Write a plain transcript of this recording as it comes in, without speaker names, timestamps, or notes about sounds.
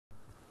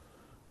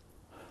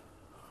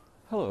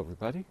Hello,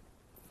 everybody.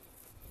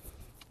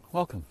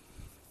 Welcome.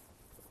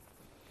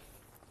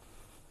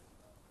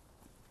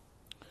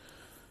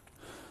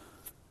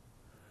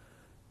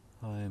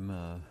 I'm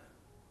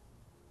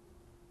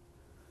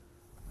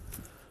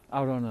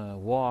out on a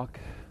walk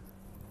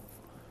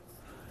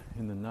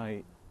in the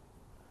night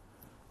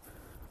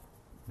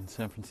in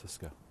San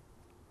Francisco.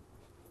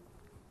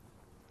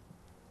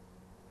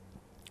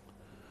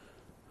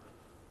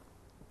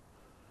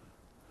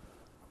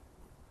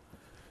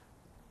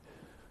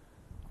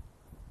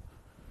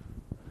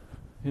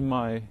 In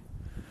my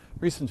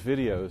recent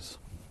videos,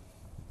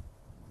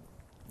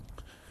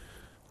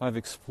 I've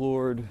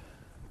explored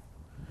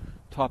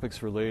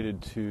topics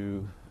related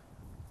to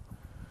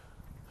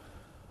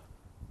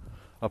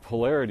a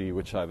polarity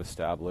which I've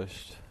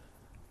established,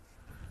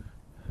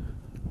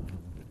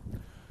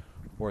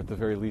 or at the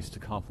very least a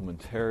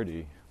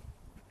complementarity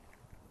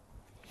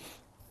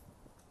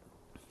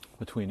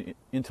between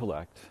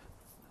intellect,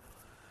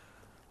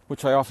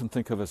 which I often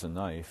think of as a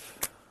knife,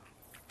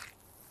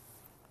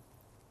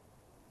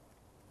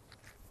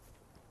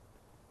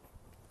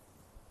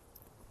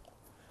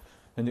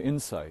 and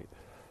insight,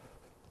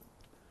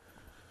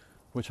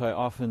 which I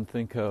often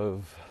think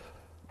of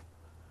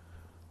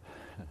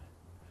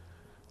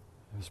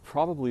as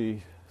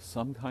probably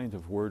some kind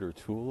of word or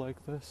tool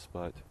like this,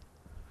 but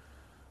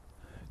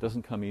it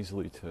doesn't come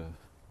easily to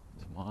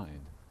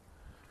mind.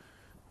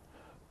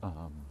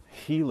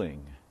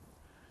 Healing,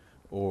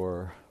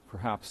 or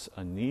perhaps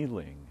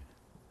annealing,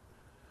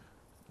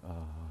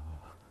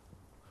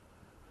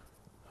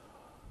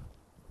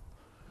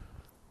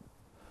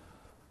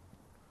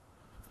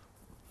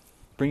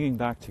 bringing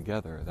back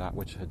together that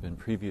which had been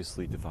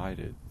previously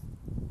divided,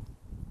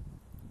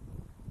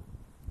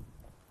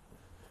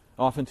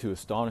 often to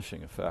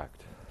astonishing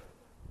effect.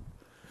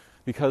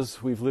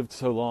 Because we've lived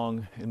so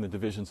long in the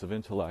divisions of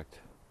intellect,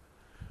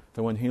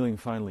 that when healing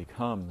finally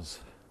comes,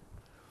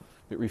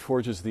 it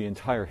reforges the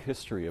entire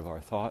history of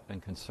our thought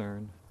and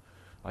concern,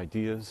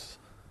 ideas,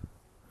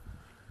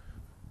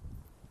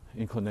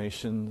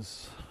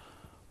 inclinations.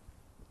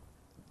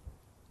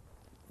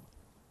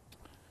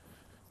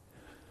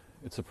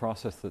 It's a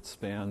process that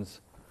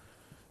spans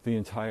the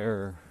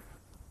entire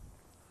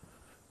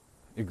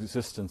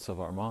existence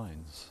of our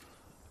minds,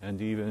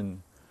 and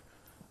even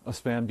a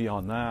span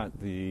beyond that,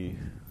 the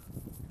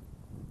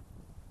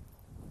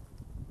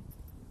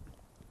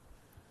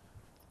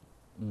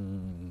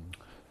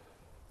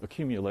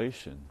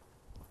accumulation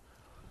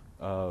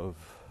of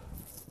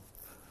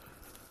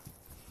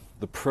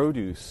the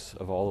produce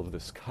of all of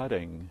this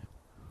cutting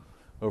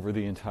over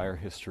the entire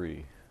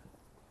history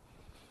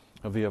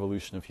of the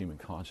evolution of human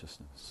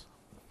consciousness.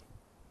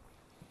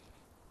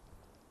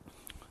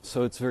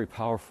 So it's very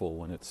powerful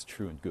when it's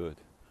true and good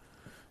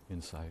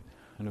insight.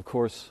 And of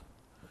course,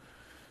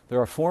 there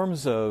are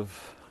forms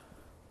of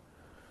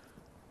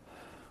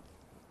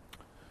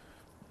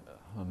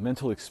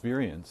mental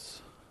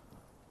experience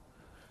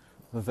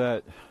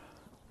that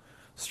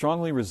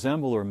strongly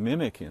resemble or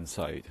mimic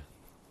insight,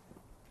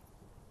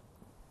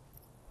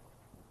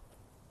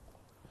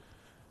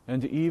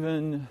 and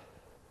even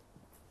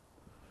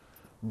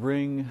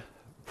bring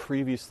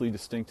previously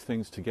distinct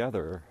things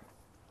together,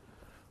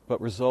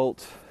 but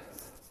result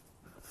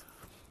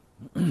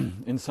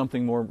in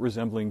something more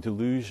resembling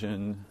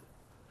delusion,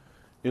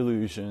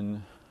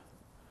 illusion,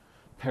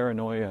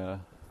 paranoia,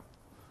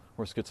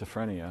 or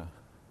schizophrenia,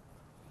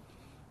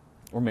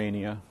 or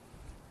mania.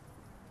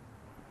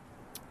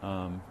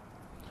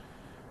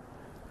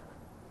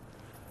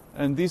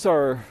 And these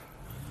are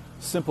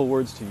simple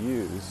words to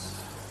use,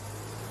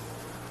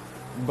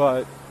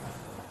 but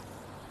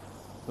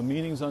the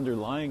meanings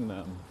underlying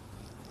them,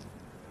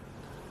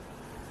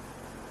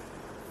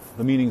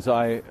 the meanings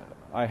I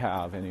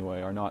have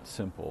anyway, are not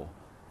simple.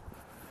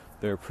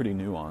 They're pretty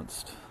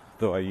nuanced,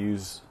 though I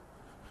use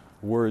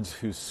words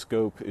whose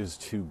scope is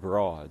too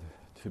broad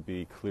to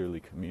be clearly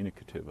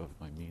communicative of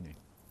my meaning.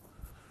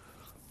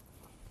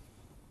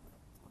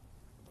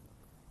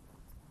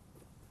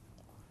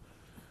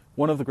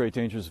 One of the great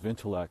dangers of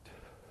intellect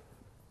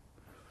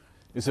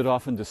is it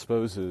often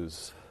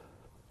disposes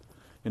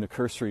in a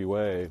cursory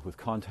way with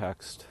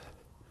context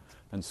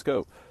and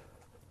scope,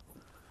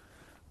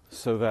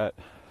 so that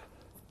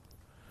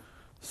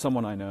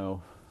someone I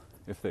know,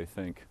 if they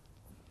think,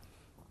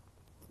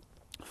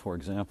 for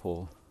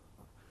example,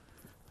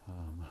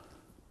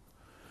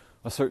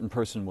 a certain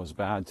person was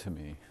bad to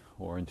me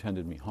or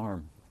intended me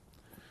harm,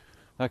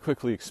 that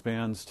quickly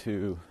expands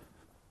to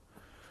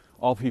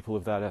all people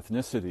of that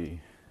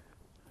ethnicity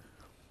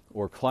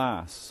or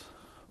class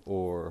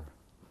or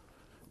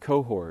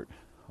cohort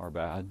are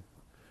bad,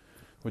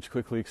 which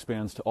quickly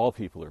expands to all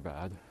people are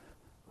bad,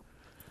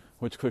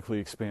 which quickly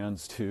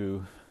expands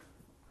to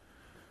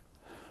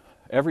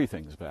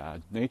everything's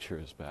bad, nature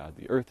is bad,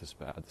 the earth is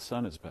bad, the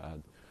sun is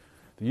bad,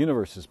 the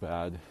universe is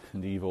bad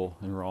and evil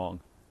and wrong,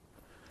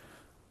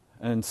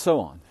 and so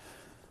on.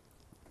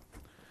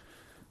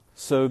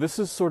 So this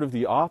is sort of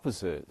the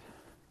opposite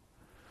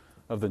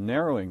of the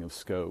narrowing of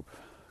scope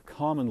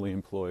commonly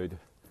employed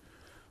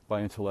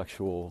by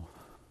intellectual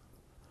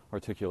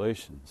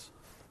articulations.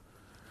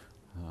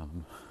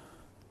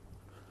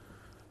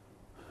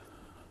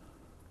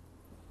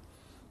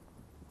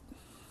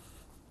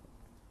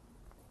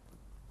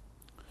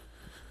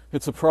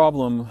 It's a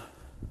problem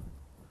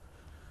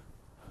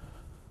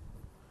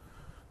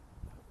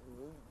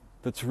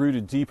that's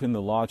rooted deep in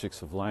the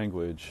logics of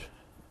language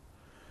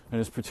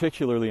and is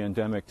particularly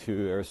endemic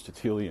to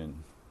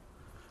Aristotelian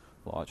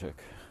logic.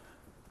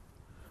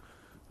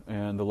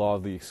 And the law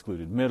of the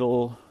excluded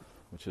middle,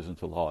 which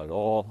isn't a law at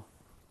all.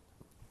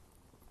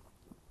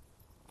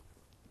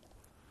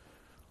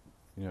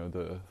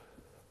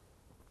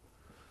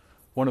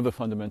 One of the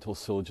fundamental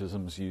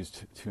syllogisms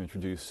used to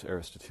introduce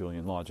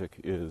Aristotelian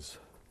logic is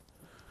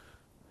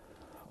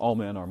all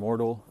men are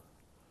mortal,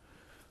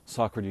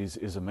 Socrates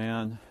is a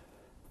man,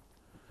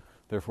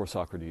 therefore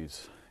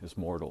Socrates is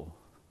mortal.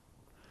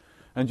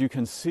 And you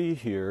can see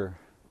here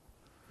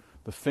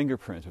the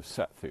fingerprint of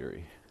set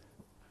theory.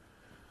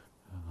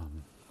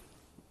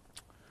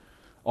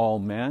 All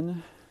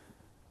men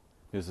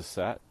is a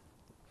set.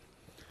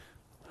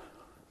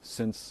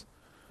 Since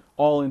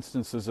all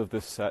instances of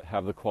this set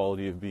have the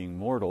quality of being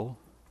mortal,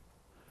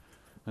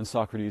 and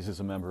Socrates is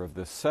a member of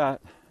this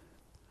set,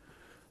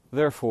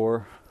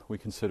 therefore we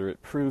consider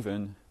it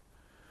proven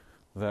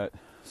that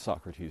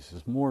Socrates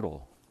is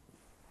mortal.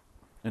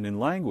 And in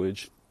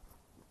language,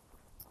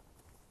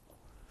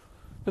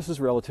 this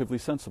is relatively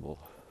sensible.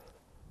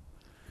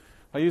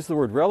 I use the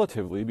word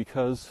relatively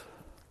because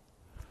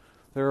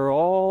there are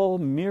all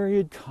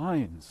myriad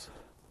kinds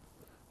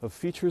of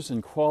features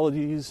and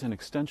qualities and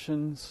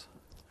extensions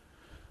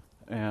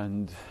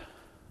and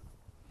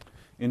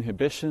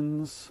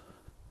inhibitions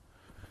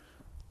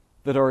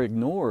that are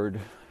ignored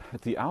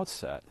at the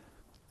outset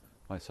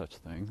by such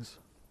things.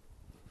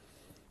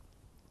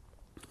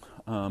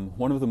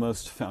 One of the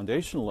most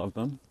foundational of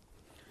them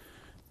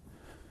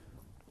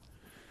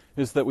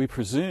is that we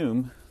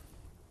presume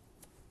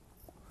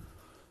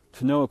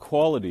to know a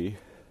quality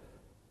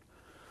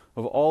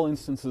of all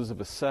instances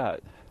of a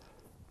set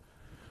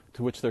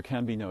to which there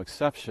can be no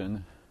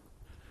exception.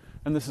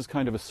 And this is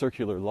kind of a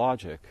circular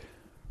logic,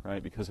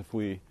 right? Because if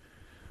we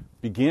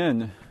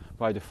begin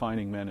by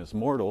defining men as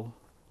mortal,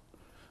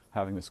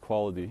 having this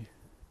quality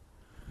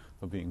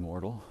of being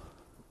mortal,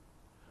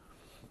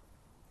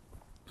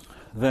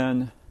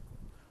 then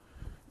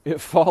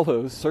it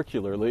follows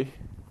circularly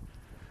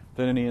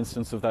that any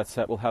instance of that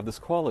set will have this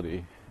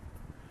quality.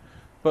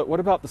 But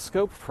what about the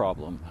scope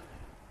problem?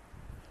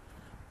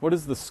 What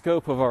is the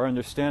scope of our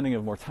understanding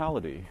of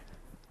mortality?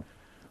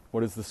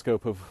 What is the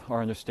scope of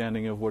our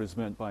understanding of what is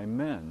meant by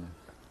men?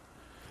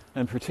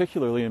 And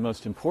particularly and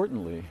most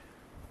importantly,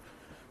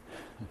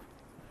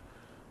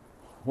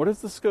 what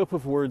is the scope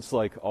of words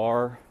like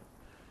are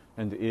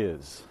and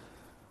is?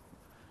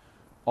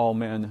 All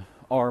men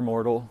are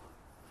mortal.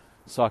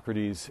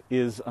 Socrates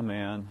is a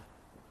man.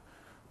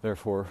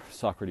 Therefore,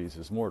 Socrates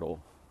is mortal.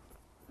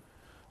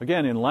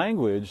 Again, in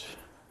language,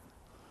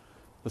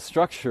 the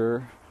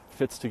structure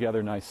fits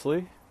together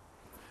nicely.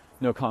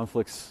 No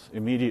conflicts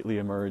immediately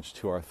emerge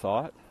to our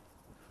thought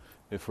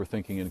if we're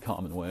thinking in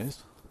common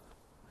ways.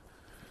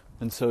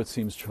 And so it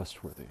seems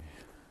trustworthy.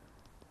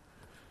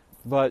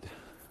 But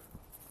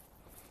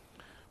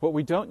what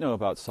we don't know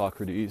about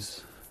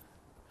Socrates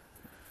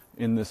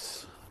in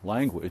this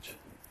language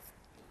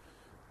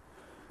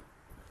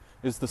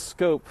is the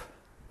scope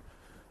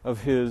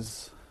of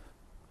his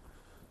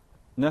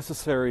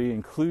necessary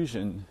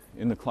inclusion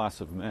in the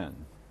class of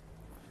men.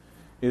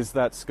 Is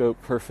that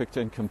scope perfect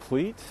and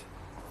complete?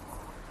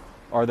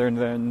 Are there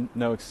then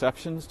no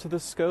exceptions to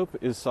this scope?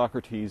 Is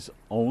Socrates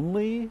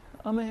only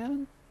a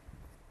man?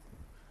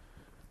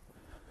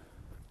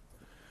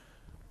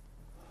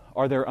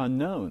 Are there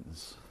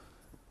unknowns?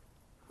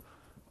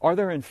 Are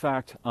there in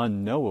fact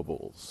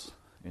unknowables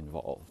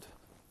involved?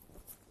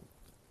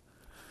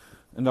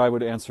 And I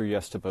would answer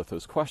yes to both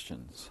those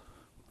questions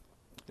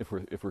if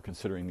we're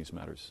considering these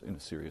matters in a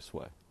serious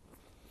way.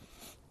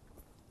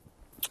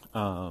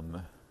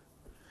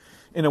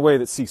 In a way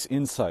that seeks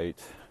insight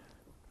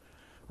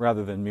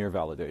rather than mere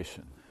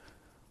validation.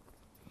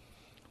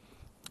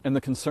 And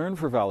the concern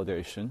for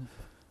validation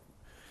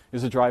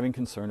is a driving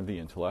concern of the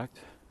intellect.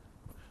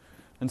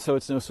 And so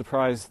it's no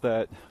surprise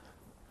that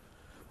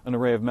an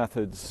array of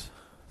methods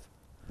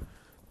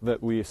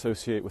that we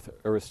associate with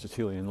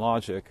Aristotelian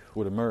logic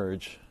would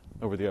emerge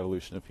over the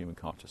evolution of human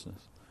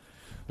consciousness.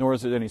 Nor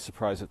is it any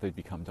surprise that they'd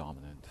become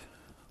dominant.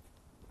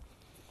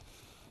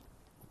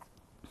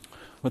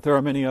 But there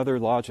are many other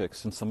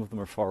logics, and some of them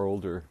are far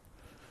older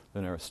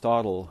than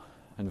Aristotle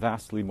and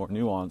vastly more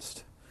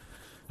nuanced,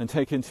 and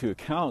take into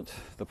account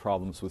the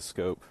problems with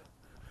scope,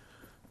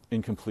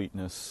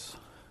 incompleteness,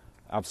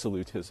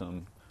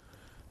 absolutism,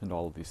 and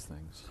all of these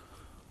things.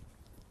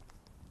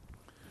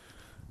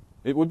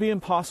 It would be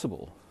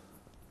impossible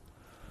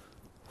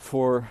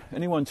for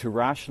anyone to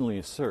rationally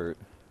assert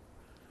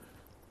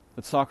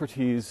that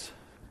Socrates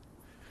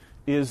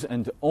is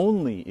and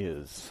only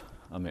is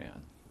a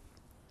man.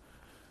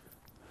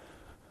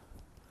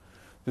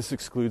 This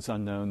excludes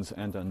unknowns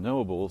and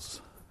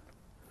unknowables.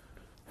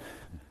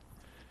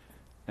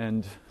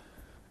 And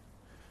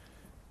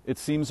it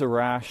seems a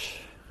rash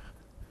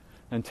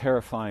and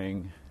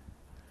terrifying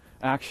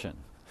action,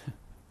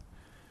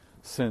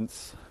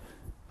 since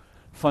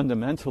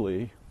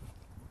fundamentally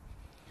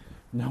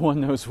no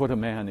one knows what a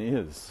man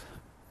is,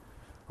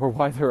 or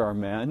why there are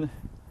men,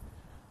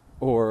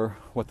 or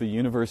what the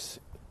universe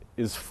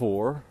is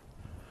for,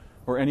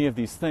 or any of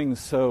these things.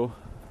 So,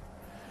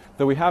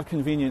 though we have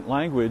convenient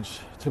language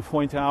to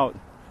point out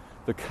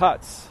the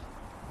cuts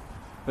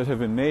that have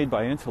been made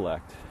by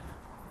intellect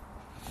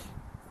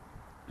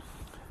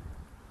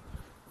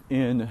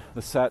in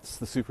the sets,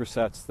 the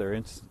supersets,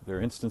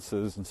 their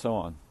instances, and so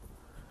on.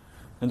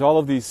 And all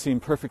of these seem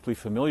perfectly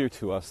familiar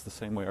to us, the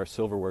same way our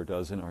silverware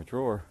does in our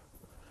drawer.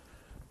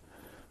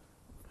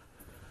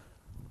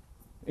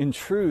 In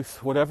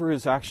truth, whatever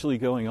is actually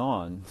going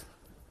on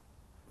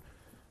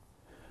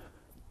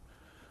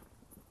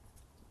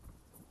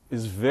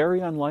is very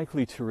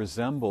unlikely to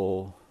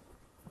resemble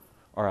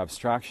our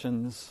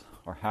abstractions,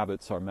 our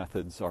habits, our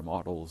methods, our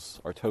models,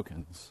 our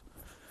tokens,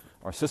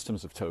 our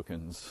systems of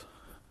tokens.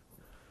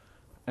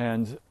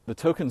 And the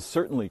tokens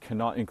certainly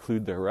cannot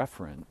include their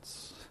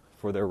reference,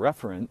 for their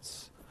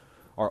reference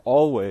are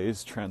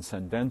always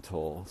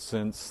transcendental,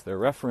 since their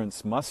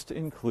reference must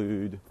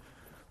include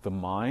the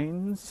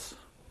minds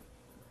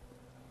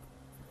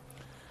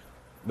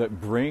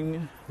that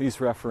bring these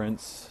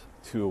reference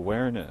to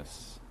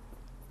awareness.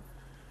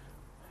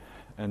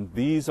 And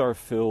these are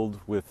filled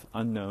with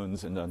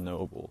unknowns and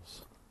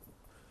unknowables.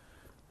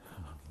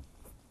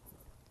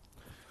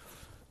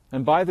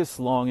 And by this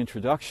long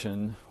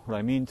introduction, what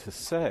I mean to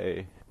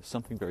say is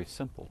something very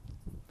simple.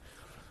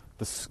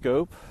 The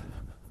scope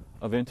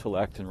of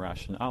intellect and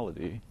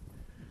rationality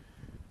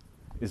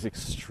is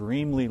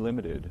extremely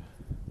limited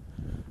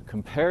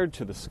compared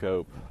to the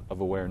scope of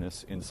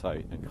awareness,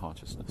 insight, and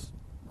consciousness.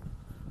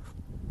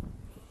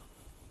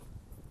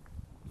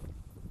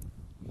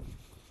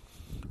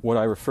 What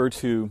I refer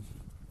to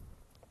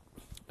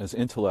as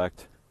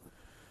intellect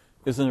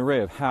is an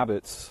array of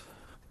habits,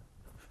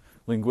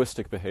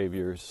 linguistic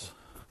behaviors,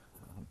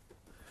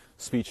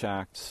 speech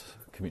acts,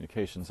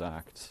 communications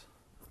acts,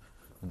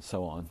 and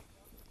so on.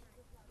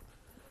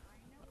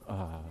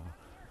 I'm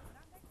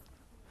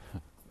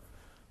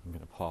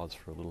going to pause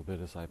for a little bit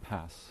as I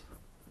pass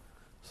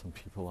some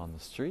people on the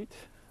street.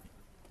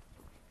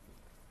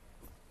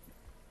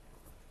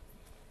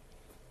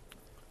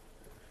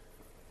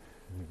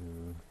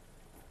 Who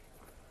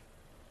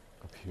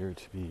appear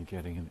to be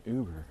getting an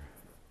Uber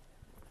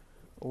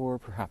or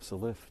perhaps a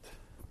Lyft.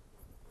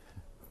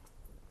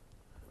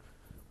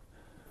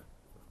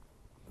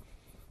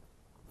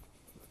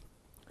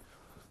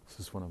 This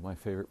is one of my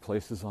favorite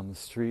places on the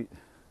street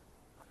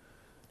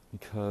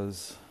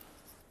because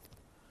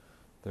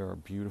there are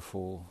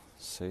beautiful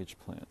sage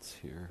plants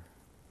here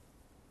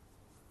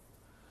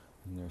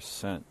and their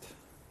scent.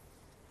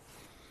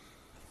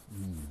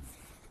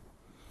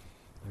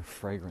 Their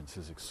fragrance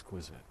is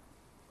exquisite.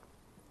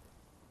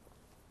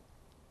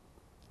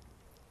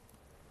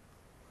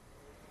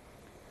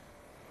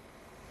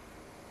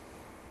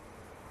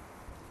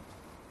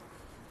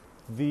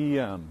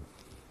 The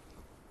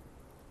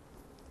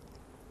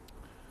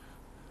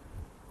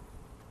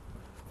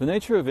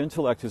nature of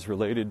intellect is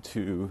related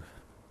to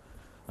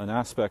an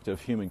aspect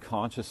of human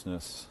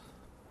consciousness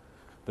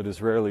that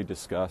is rarely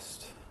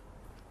discussed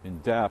in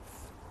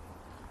depth,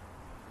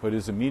 but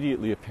is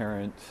immediately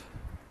apparent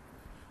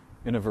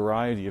in a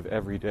variety of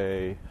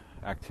everyday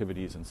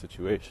activities and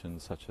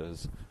situations, such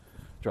as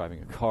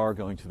driving a car,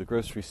 going to the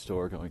grocery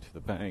store, going to the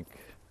bank,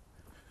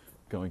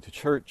 going to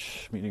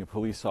church, meeting a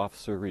police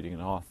officer, reading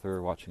an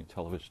author, watching a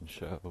television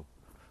show,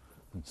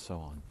 and so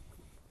on.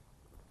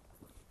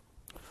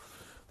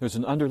 There's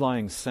an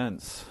underlying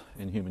sense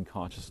in human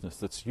consciousness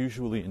that's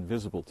usually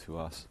invisible to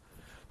us,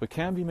 but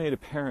can be made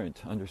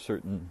apparent under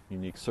certain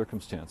unique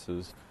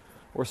circumstances,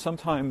 or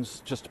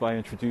sometimes just by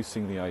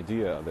introducing the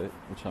idea of it,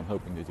 which I'm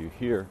hoping to do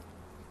here.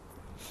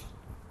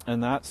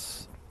 And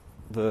that's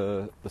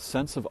the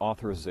sense of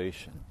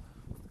authorization.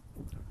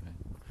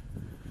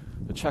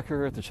 The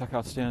checker at the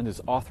checkout stand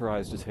is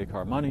authorized to take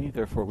our money,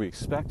 therefore we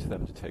expect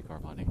them to take our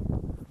money.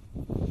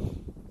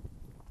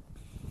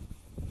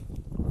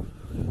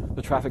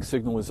 The traffic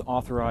signal is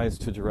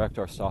authorized to direct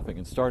our stopping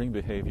and starting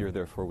behavior,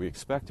 therefore we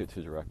expect it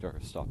to direct our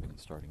stopping and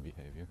starting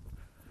behavior.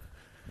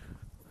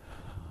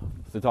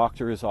 The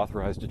doctor is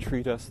authorized to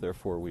treat us,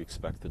 therefore we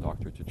expect the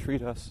doctor to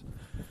treat us.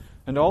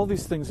 And all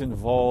these things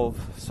involve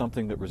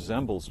something that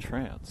resembles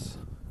trance.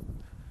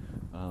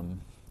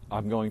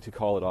 I'm going to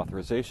call it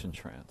authorization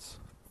trance.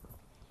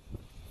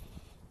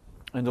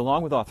 And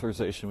along with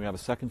authorization, we have a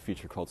second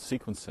feature called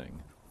sequencing.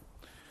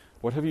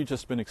 What have you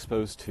just been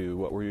exposed to?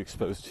 What were you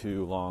exposed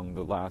to along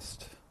the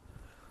last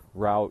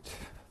route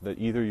that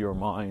either your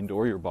mind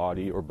or your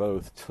body or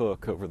both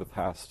took over the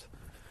past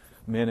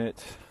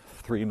minute,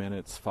 3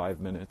 minutes, 5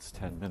 minutes,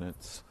 10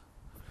 minutes?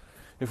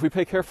 If we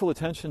pay careful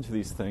attention to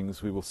these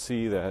things, we will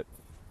see that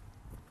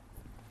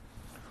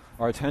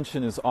our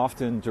attention is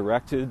often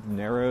directed,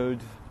 narrowed,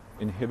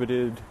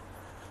 inhibited,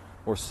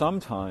 or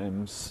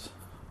sometimes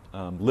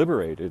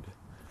liberated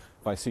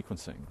by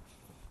sequencing.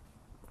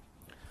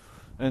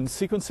 And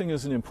sequencing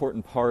is an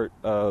important part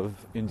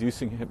of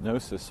inducing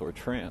hypnosis or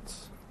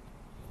trance.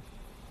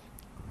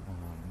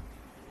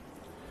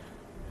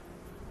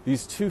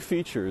 These two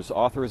features,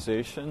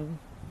 authorization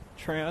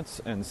trance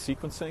and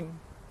sequencing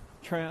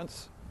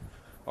trance,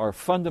 are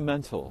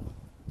fundamental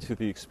to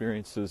the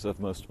experiences of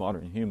most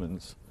modern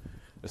humans,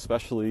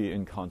 especially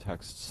in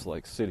contexts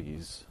like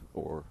cities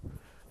or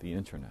the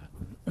internet.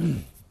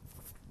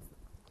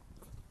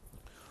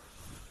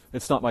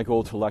 It's not my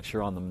goal to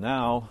lecture on them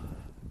now,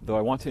 though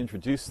I want to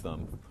introduce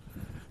them,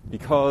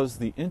 because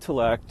the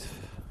intellect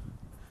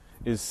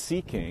is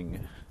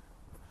seeking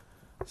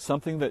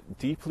something that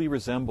deeply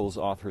resembles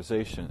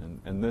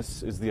authorization, and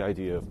this is the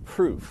idea of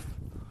proof.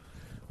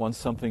 Once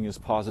something is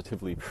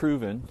positively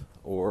proven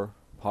or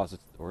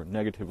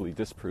negatively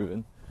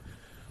disproven,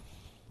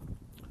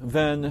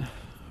 then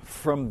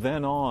from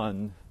then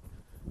on,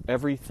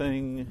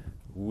 everything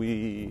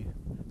we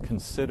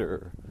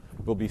consider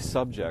will be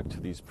subject to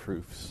these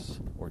proofs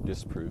or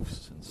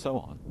disproofs and so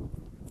on.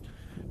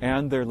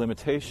 And their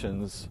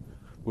limitations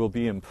will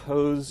be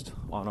imposed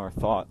on our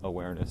thought,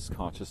 awareness,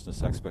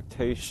 consciousness,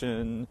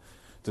 expectation,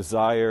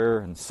 desire,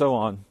 and so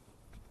on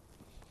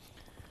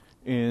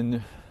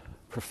in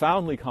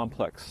profoundly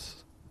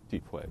complex,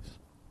 deep ways.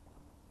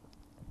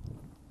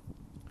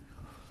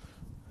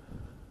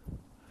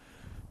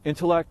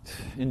 Intellect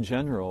in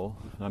general,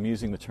 and I'm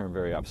using the term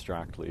very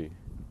abstractly,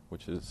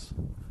 which is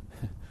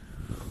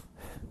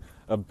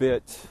a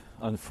bit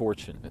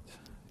unfortunate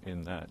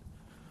in that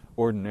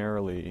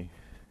ordinarily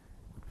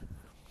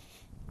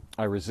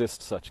I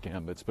resist such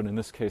gambits, but in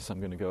this case I'm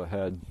going to go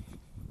ahead.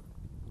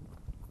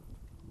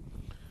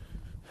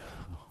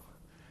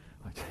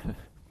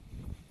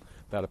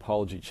 That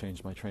apology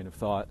changed my train of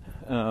thought.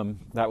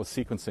 That was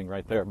sequencing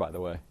right there, by the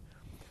way.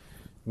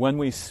 When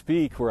we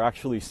speak, we're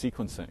actually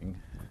sequencing.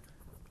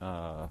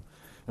 And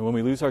when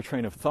we lose our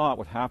train of thought,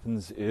 what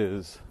happens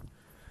is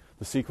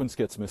the sequence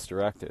gets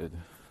misdirected.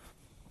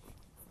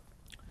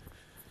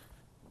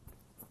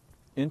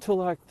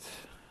 Intellect,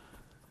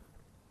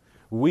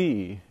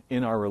 we,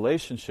 in our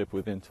relationship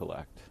with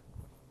intellect,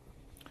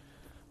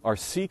 are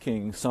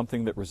seeking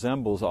something that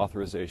resembles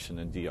authorization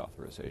and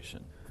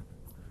deauthorization.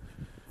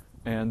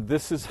 And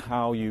this is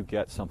how you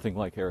get something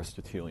like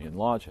Aristotelian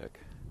logic.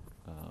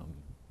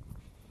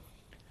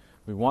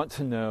 We want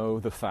to know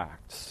the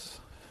facts.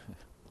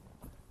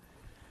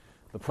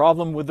 The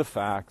problem with the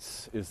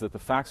facts is that the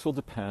facts will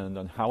depend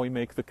on how we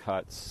make the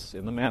cuts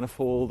in the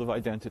manifold of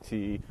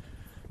identity,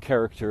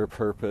 character,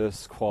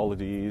 purpose,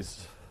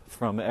 qualities,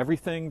 from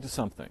everything to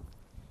something.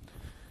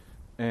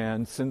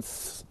 And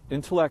since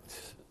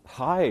intellect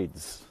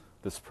hides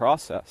this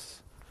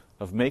process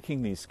of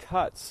making these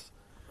cuts,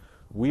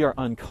 we are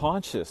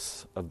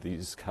unconscious of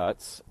these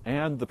cuts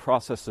and the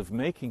process of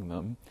making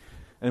them,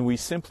 and we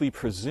simply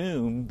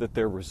presume that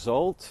their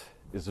result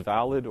is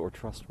valid or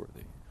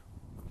trustworthy.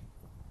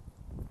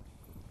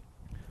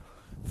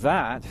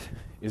 That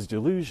is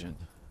delusion.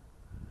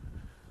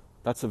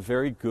 That's a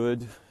very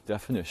good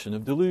definition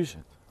of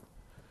delusion.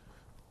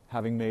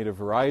 Having made a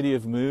variety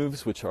of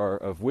moves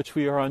of which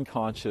we are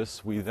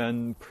unconscious, we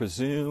then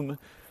presume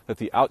that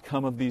the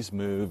outcome of these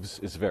moves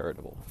is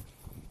veritable.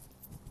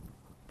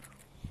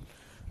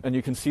 And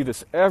you can see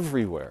this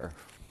everywhere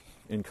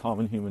in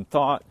common human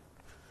thought,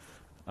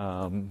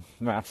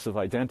 maps of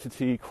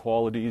identity,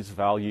 qualities,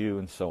 value,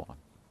 and so on.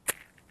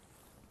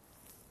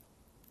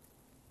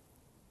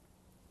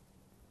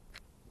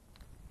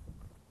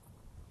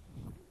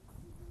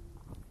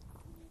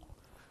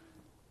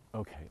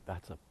 Okay,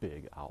 that's a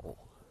big owl.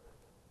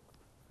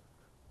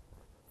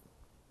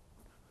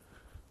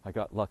 I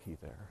got lucky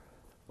there.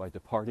 By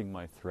departing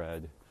my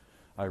thread,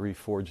 I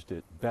reforged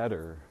it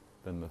better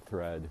than the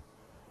thread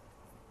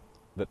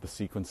that the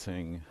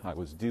sequencing I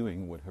was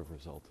doing would have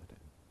resulted in.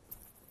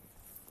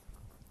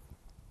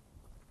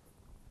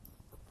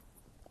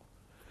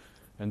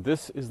 And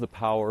this is the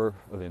power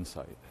of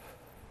insight.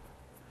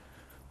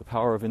 The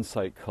power of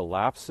insight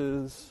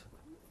collapses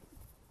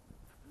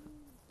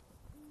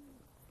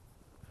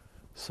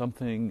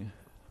something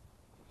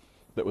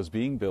that was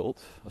being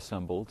built,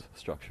 assembled,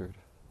 structured,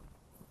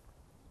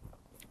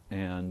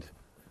 and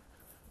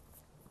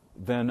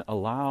then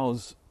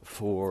allows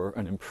for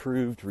an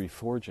improved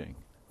reforging.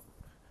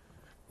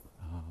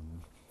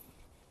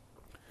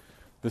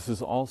 This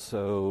is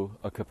also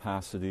a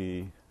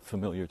capacity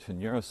familiar to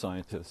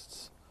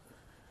neuroscientists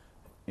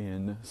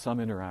in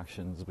some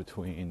interactions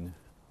between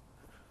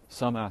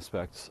some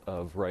aspects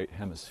of right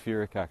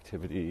hemispheric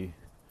activity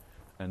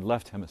and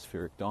left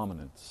hemispheric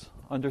dominance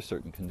under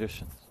certain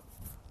conditions.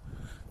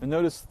 And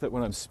notice that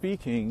when I'm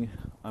speaking,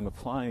 I'm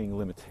applying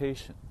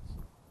limitations.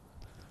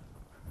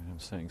 I'm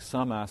saying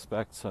some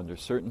aspects under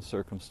certain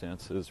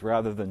circumstances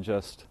rather than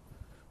just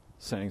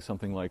saying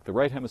something like, the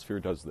right hemisphere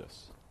does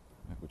this,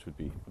 which would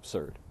be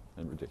absurd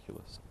and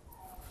ridiculous.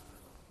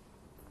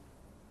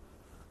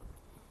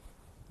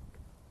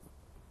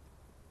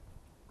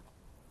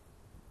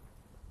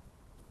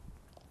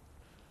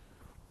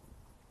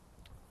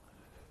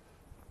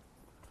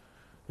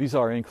 These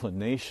are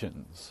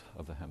inclinations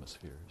of the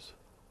hemispheres.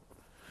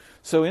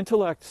 So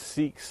intellect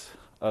seeks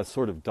a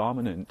sort of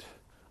dominant,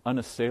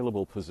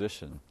 unassailable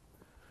position,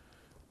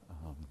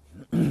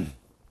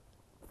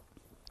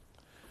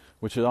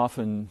 which it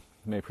often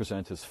may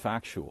present as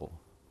factual.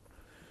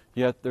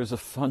 Yet there's a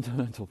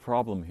fundamental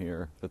problem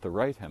here that the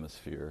right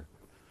hemisphere,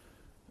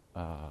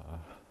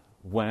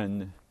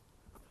 when,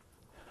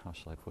 how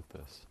shall I put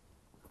this?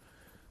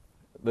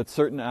 That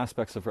certain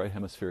aspects of right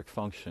hemispheric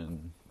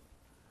function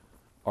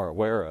are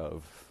aware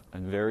of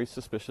and very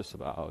suspicious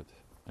about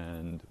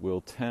and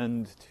will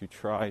tend to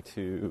try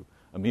to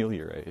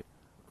ameliorate.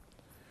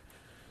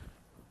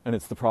 And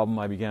it's the problem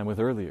I began with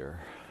earlier.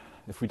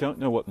 If we don't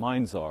know what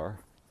minds are,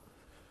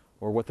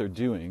 or what they're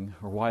doing,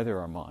 or why there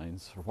are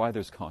minds, or why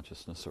there's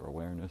consciousness or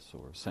awareness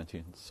or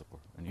sentience or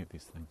any of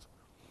these things,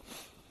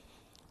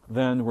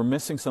 then we're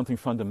missing something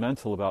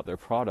fundamental about their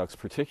products,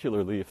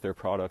 particularly if their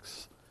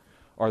products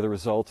are the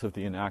result of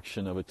the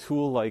inaction of a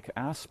tool-like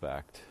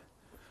aspect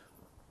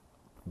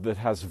that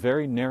has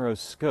very narrow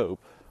scope,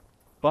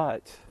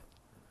 but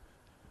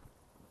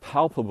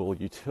palpable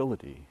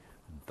utility.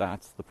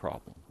 That's the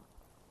problem.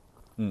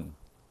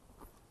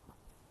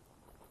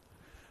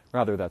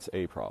 Rather, that's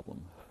a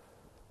problem.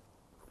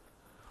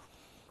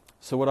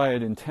 So what I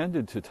had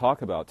intended to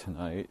talk about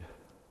tonight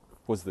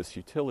was this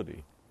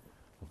utility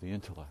of the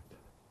intellect.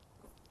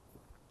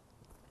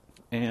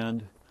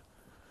 And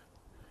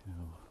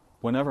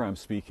whenever I'm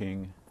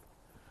speaking,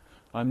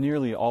 I'm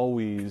nearly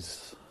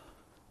always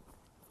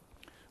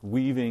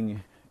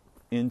weaving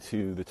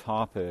into the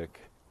topic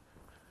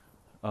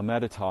a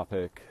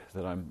meta-topic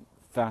that I'm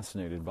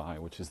fascinated by,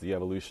 which is the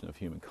evolution of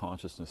human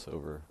consciousness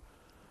over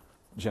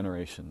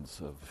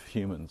generations of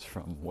humans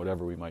from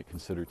whatever we might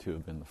consider to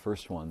have been the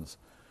first ones,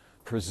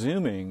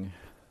 presuming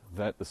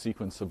that the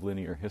sequence of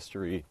linear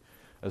history,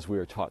 as we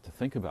are taught to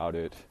think about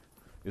it,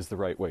 is the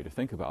right way to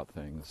think about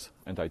things,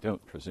 and I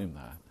don't presume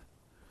that.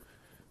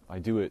 I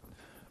do it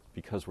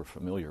because we're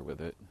familiar with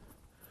it,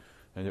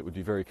 and it would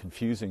be very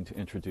confusing to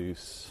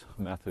introduce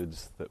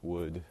methods that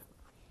would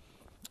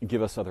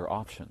give us other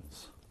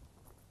options,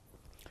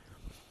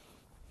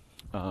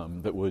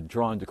 that would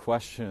draw into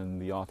question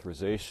the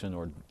authorization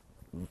or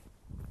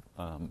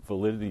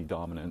validity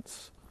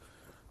dominance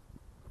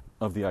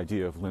of the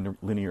idea of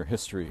linear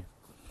history.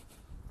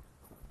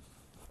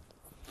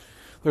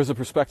 There's a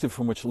perspective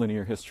from which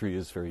linear history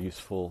is very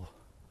useful,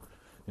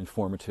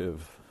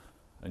 informative,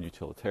 and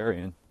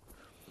utilitarian,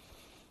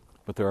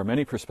 but there are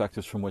many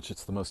perspectives from which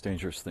it's the most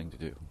dangerous thing to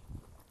do.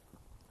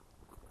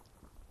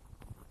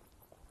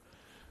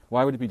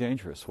 Why would it be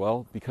dangerous?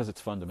 Well, because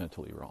it's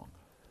fundamentally wrong.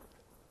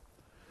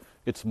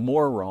 It's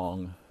more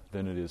wrong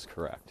than it is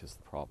correct, is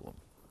the problem.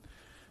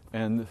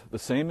 And the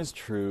same is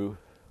true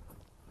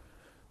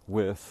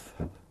with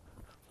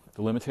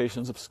the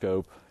limitations of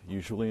scope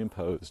usually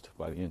imposed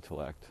by the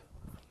intellect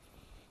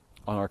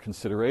on our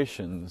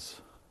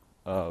considerations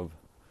of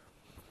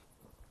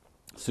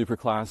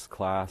superclass,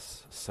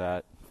 class,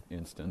 set,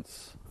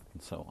 instance,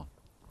 and so on.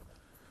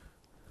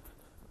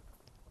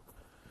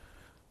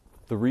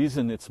 The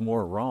reason it's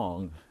more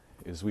wrong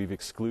is we've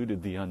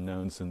excluded the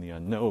unknowns and the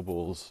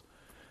unknowables,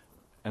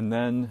 and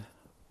then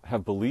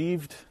have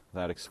believed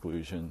that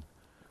exclusion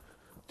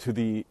to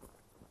the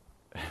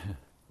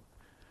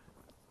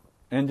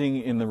ending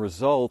in the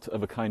result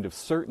of a kind of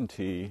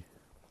certainty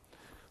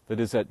that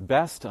is at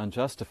best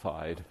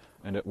unjustified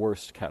and at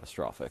worst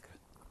catastrophic.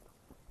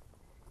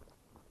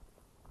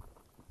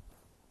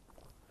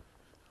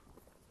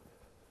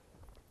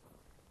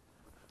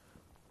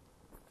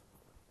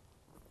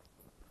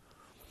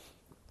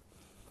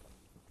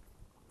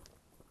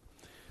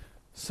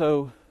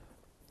 So,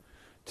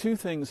 two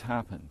things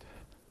happened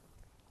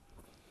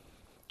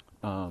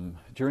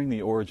during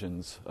the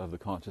origins of the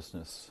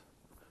consciousness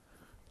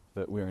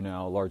that we are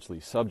now largely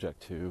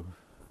subject to,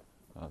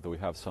 though we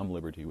have some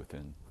liberty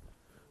within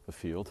the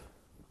field.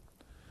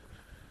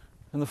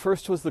 And the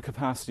first was the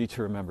capacity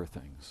to remember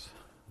things.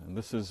 And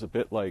this is a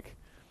bit like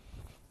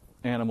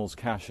animals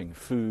caching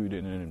food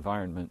in an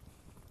environment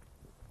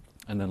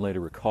and then later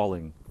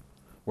recalling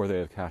where they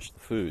have cached the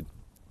food.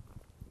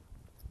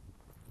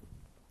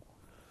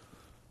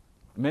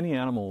 Many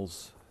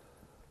animals,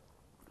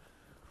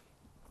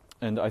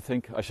 and I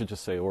think I should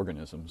just say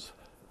organisms,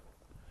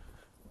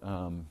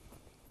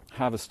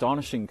 have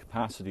astonishing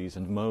capacities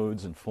and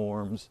modes and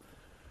forms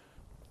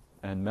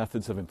and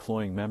methods of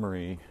employing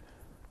memory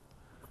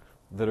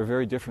that are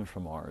very different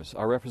from ours.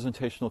 Our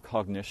representational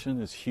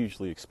cognition is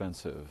hugely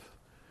expensive.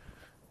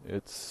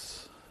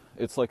 It's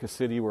like a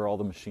city where all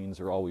the machines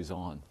are always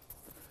on.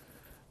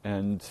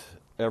 And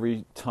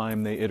every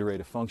time they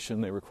iterate a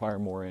function, they require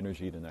more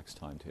energy the next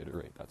time to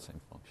iterate that same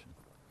function.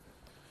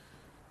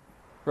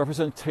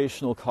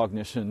 Representational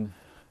cognition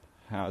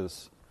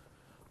has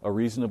a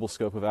reasonable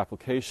scope of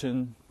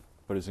application,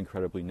 but is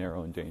incredibly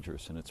narrow and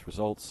dangerous in its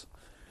results.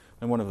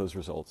 And one of those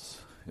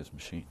results is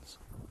machines.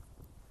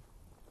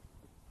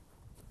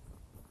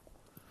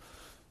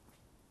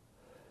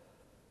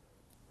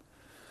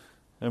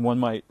 And one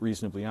might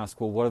reasonably ask,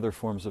 well, what other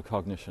forms of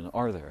cognition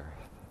are there?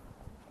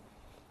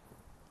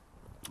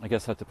 I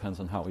guess that depends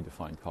on how we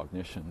define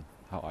cognition,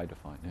 how I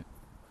define it.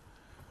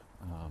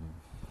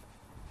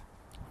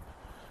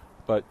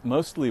 But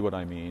mostly what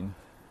I mean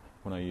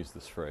when I use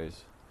this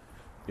phrase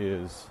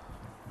is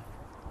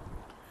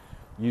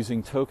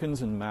using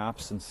tokens and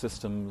maps and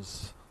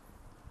systems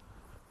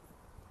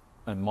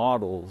and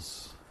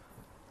models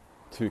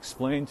to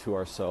explain to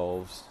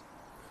ourselves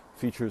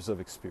features of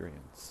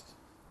experience.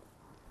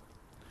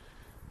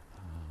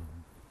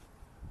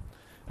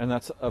 And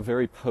that's a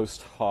very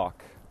post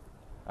hoc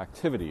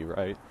activity,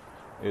 right?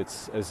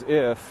 It's as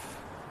if,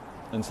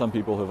 and some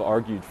people have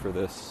argued for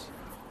this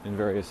in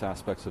various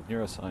aspects of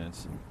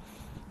neuroscience,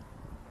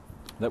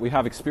 that we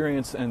have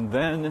experience and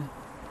then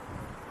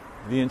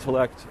the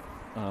intellect,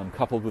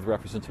 coupled with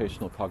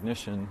representational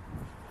cognition,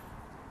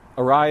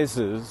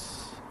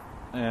 arises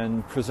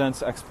and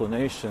presents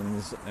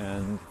explanations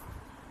and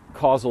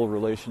causal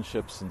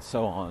relationships and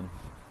so on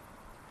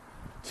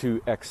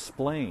to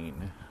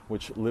explain,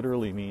 which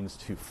literally means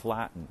to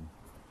flatten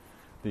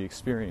the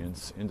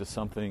experience into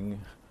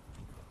something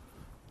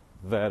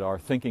that our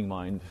thinking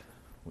mind,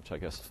 which I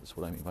guess is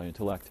what I mean by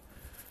intellect,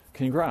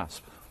 can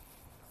grasp.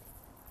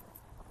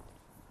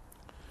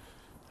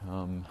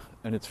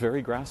 And it's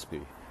very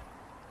graspy.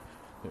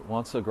 It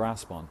wants a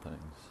grasp on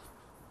things.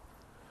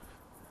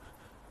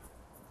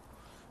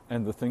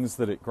 And the things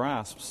that it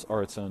grasps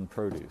are its own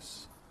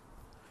produce.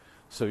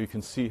 So you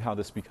can see how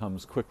this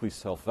becomes quickly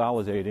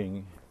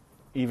self-validating,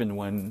 even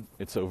when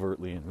it's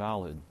overtly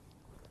invalid.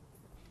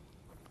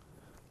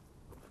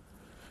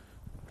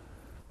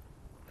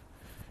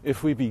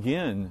 If we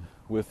begin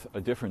with a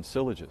different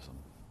syllogism,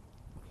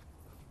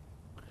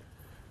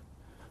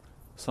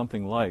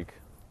 something like,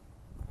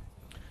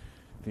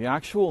 the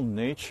actual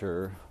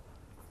nature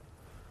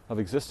of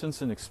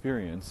existence and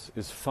experience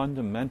is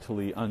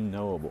fundamentally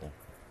unknowable.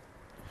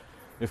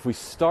 If we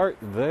start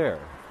there,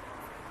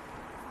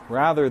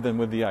 rather than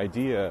with the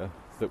idea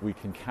that we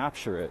can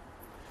capture it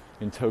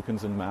in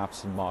tokens and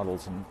maps and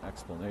models and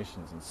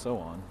explanations and so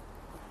on,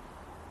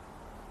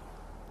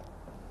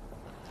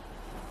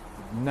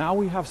 now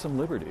we have some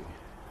liberty.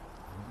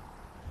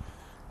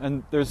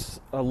 And there's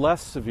a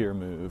less severe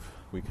move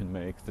we can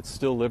make that's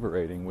still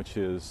liberating, which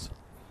is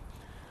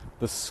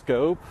the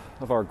scope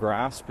of our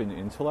grasp in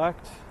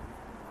intellect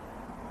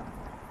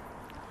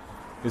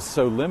is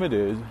so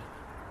limited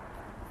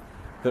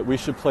that we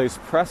should place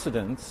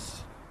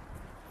precedence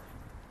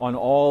on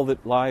all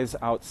that lies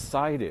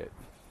outside it.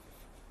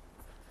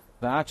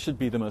 That should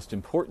be the most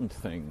important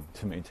thing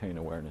to maintain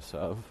awareness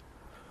of,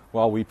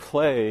 while we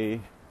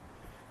play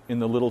in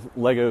the little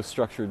Lego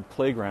structured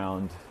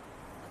playground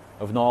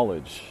of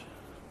knowledge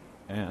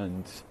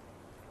and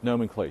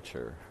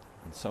nomenclature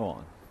and so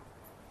on,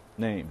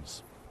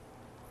 names.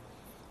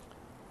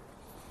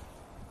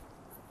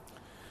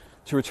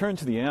 To return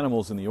to the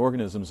animals and the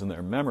organisms and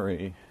their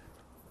memory,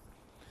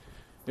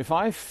 if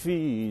I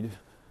feed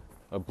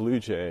a blue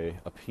jay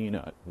a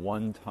peanut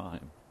one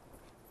time,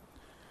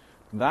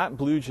 that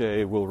blue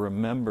jay will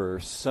remember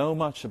so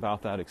much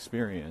about that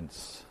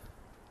experience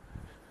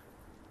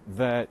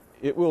that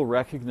it will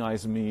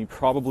recognize me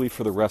probably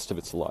for the rest of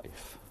its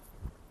life.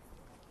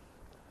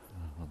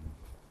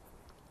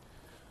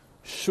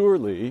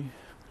 Surely,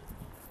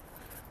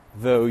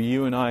 though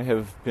you and I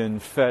have been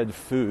fed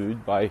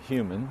food by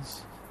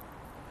humans,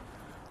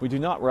 we do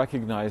not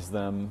recognize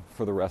them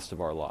for the rest of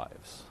our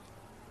lives.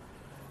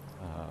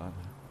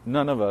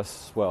 None of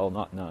us, well,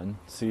 not none.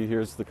 See,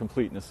 here's the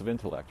completeness of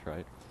intellect,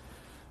 right?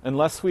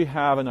 Unless we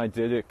have an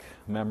eidetic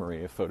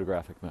memory, a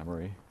photographic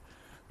memory,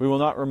 we will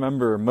not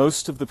remember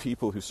most of the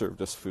people who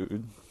served us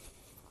food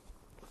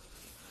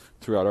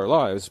throughout our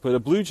lives. But a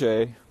blue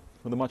jay,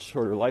 with a much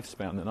shorter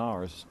lifespan than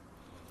ours,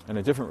 and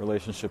a different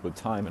relationship with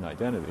time and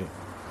identity,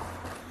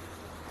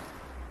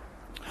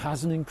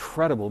 has an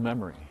incredible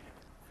memory.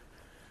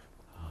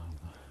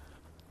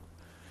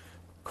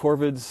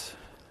 Corvids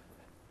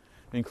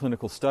in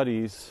clinical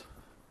studies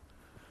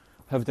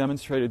have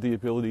demonstrated the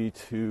ability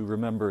to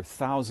remember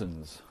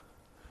thousands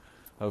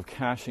of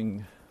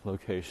caching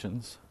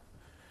locations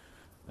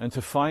and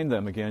to find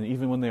them again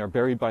even when they are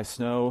buried by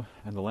snow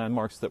and the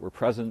landmarks that were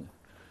present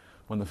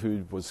when the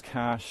food was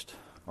cached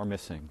are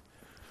missing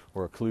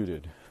or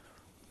occluded.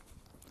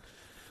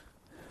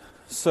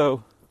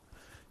 So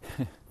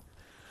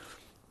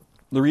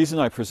the reason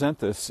I present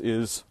this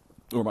is,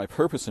 or my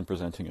purpose in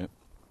presenting it,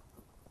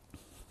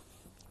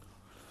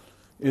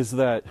 is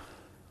that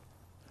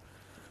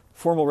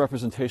formal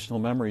representational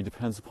memory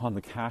depends upon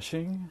the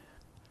caching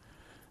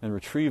and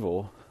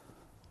retrieval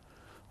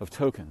of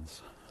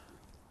tokens,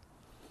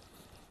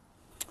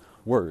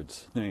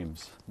 words,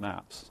 names,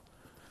 maps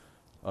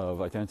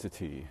of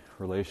identity,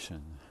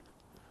 relation,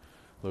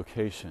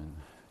 location,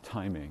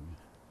 timing,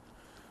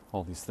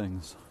 all these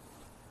things.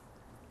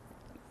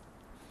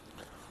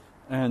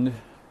 And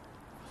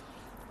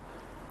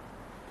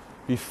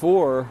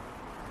before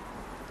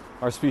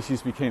our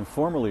species became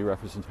formally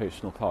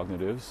representational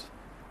cognitives,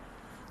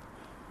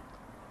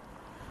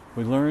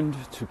 we learned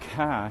to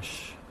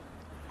cache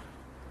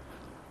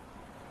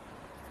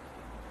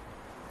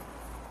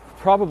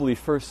probably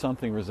first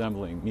something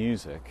resembling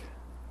music,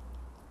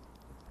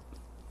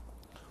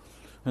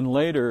 and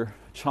later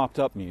chopped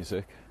up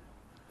music,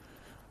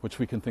 which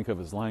we can think of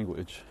as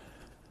language.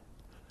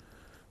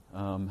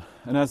 And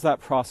as that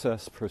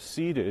process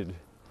proceeded,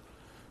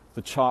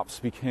 the chops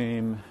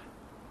became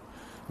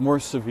more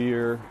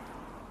severe,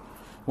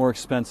 more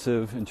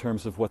expensive in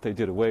terms of what they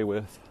did away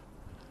with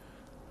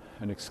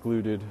and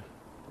excluded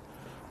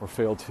or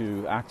failed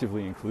to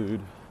actively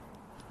include.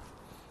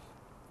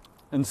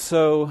 And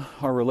so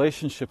our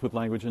relationship with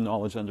language and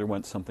knowledge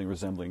underwent something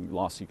resembling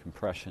lossy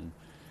compression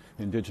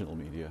in digital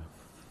media.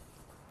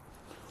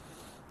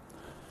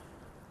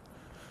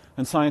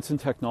 And science and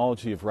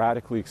technology have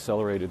radically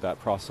accelerated that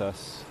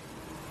process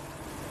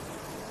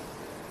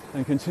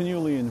and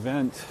continually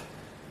invent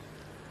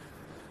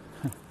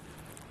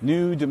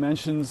new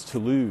dimensions to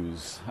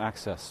lose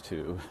access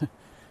to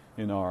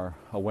in our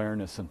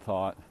awareness and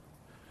thought,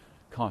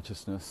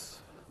 consciousness,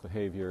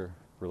 behavior,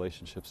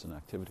 relationships, and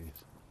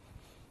activities.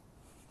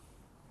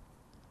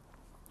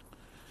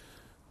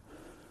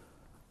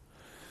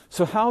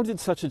 So how did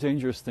such a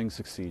dangerous thing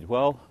succeed?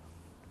 Well,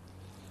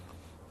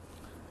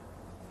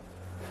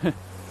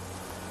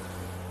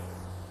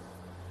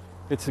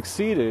 it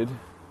succeeded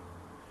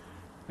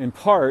in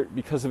part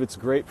because of its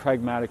great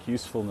pragmatic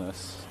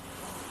usefulness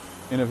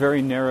in a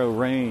very narrow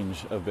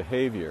range of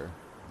behavior.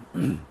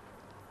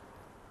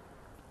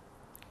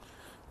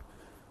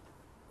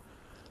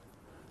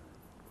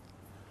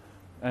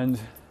 And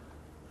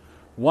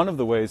one of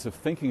the ways of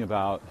thinking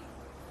about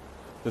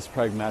this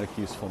pragmatic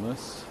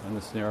usefulness and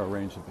this narrow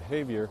range of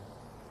behavior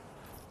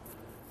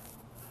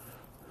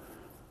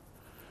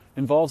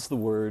involves the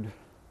word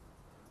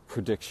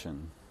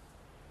prediction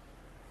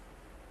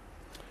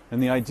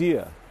and the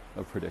idea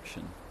of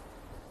prediction.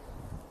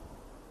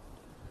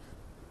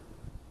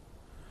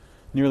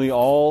 Nearly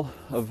all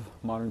of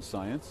modern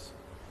science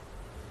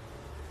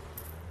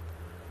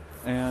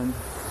and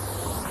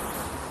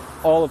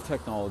all of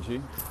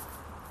technology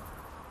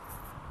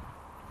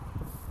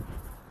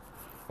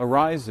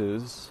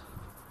arises,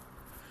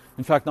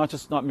 in fact,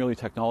 not merely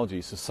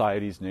technology,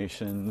 societies,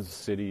 nations,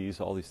 cities,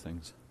 all these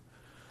things,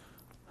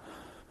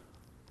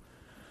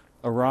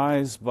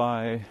 arise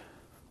by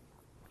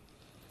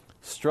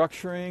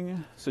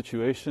structuring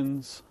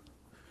situations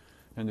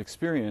and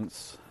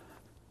experience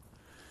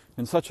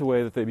in such a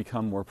way that they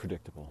become more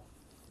predictable.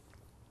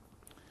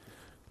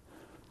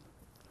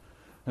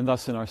 And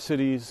thus in our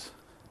cities,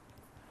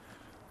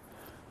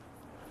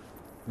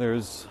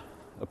 there's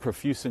a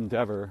profuse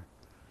endeavor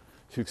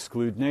to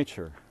exclude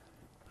nature.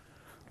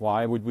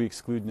 Why would we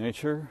exclude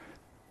nature?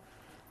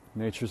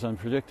 Nature's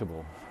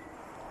unpredictable.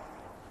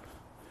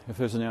 If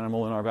there's an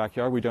animal in our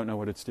backyard, we don't know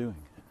what it's doing.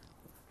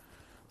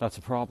 That's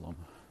a problem.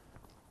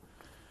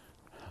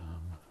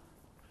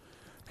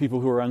 People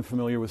who are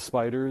unfamiliar with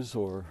spiders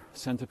or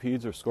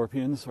centipedes or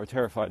scorpions are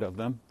terrified of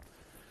them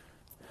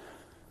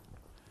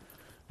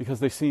because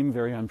they seem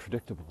very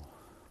unpredictable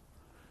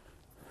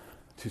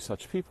to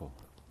such people.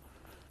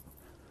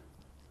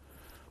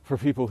 For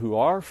people who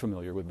are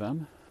familiar with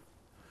them,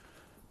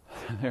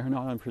 they are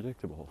not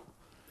unpredictable.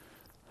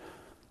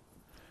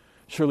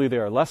 Surely they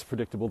are less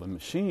predictable than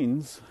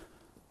machines,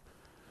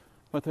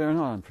 but they are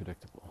not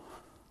unpredictable.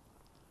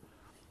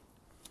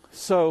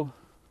 So,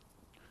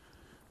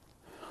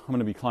 I'm going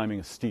to be climbing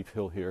a steep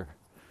hill here,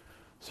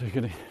 so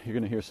you're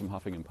going to hear some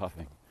huffing and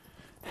puffing.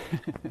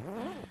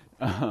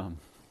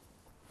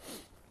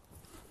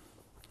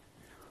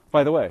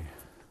 By the way,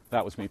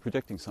 that was me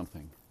predicting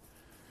something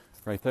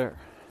right there.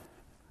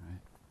 Right?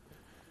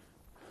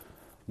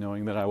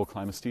 Knowing that I will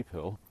climb a steep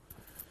hill,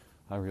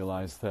 I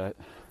realize that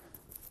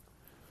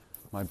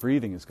my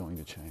breathing is going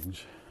to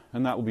change,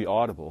 and that will be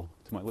audible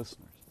to my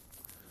listeners.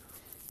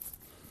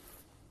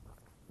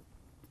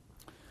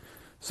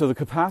 So the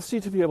capacity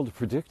to be able to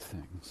predict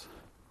things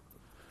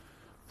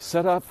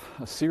set up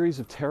a series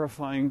of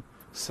terrifying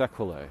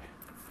sequelae,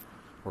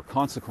 or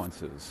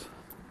consequences,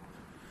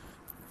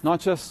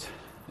 not just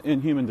in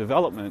human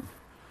development,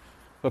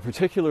 but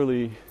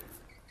particularly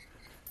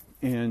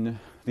in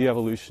the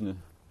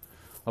evolution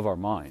of our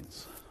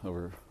minds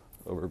over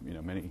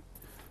many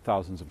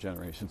thousands of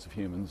generations of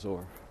humans,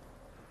 or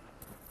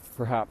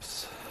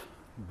perhaps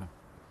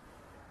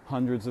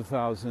hundreds of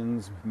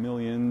thousands,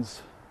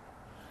 millions,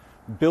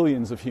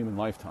 billions of human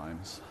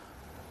lifetimes.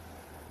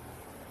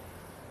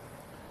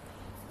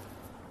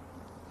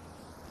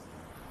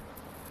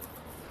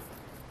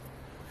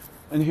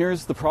 And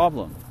here's the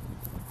problem.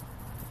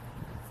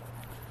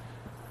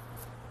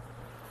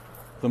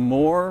 The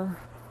more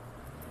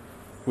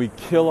we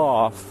kill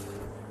off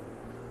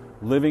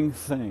living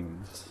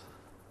things,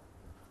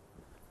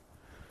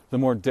 the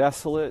more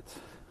desolate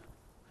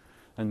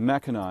and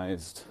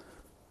mechanized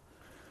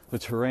the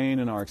terrain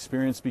in our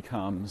experience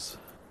becomes,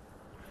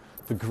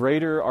 the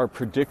greater our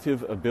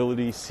predictive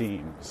ability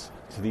seems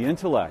to the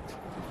intellect,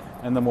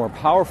 and the more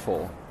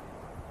powerful.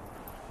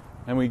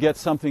 And we get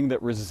something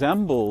that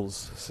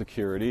resembles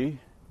security,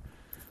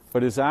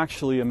 but is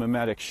actually a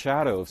mimetic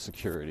shadow of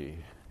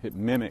security. It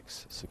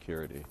mimics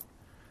security.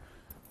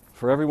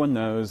 For everyone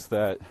knows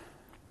that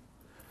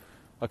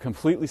a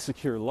completely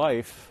secure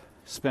life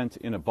spent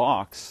in a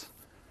box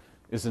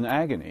is an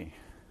agony.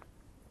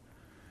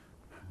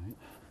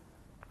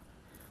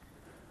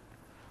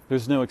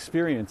 there's no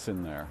experience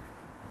in there.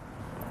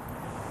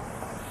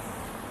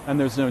 And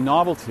there's no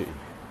novelty.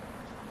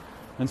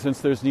 And since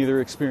there's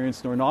neither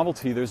experience nor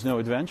novelty, there's no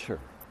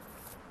adventure.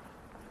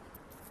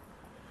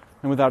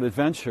 And without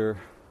adventure,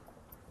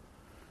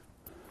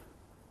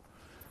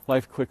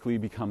 life quickly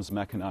becomes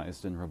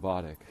mechanized and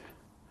robotic,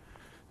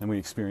 and we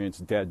experience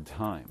dead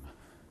time.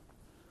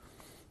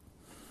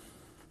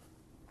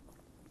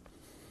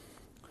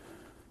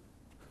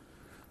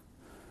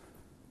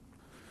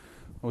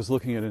 I was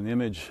looking at an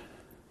image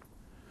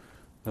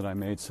that I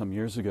made some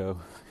years ago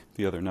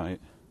the other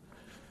night,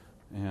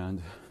 and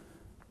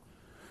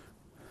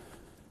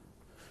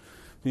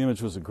the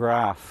image was a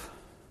graph.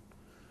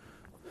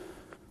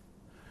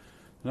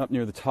 And up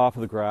near the top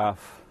of the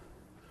graph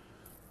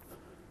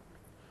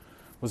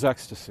was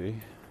ecstasy,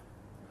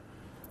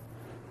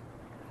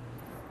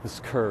 this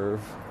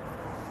curve,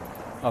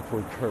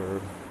 upward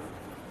curve,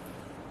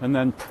 and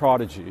then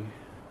prodigy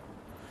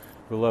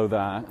below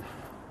that,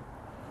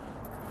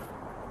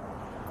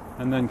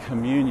 and then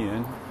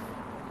communion,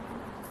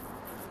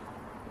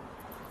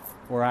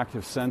 or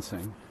active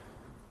sensing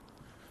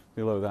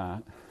below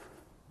that,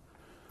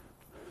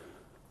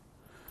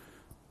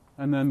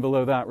 and then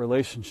below that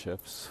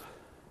relationships,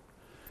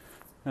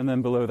 and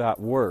then below that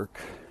work,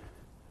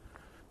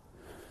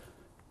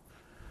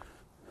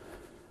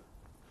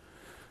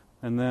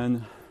 and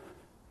then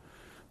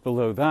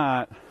below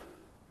that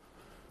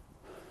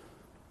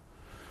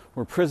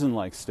were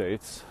prison-like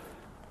states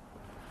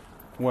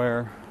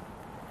where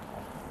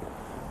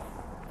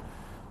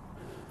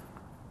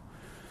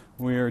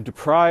we are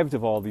deprived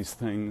of all these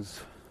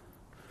things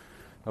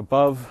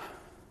above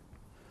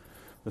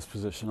this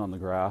position on the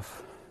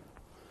graph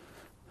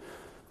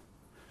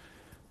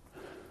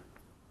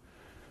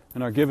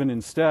and are given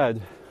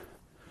instead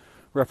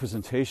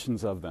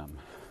representations of them.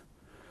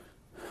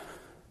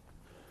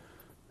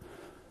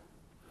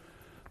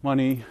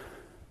 Money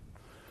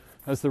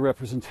as the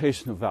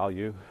representation of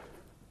value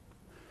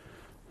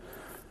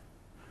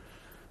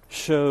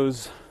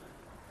shows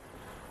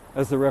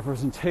as the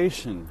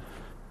representation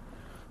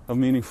of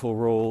meaningful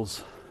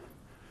roles,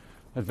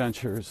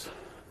 adventures,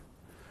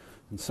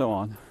 and so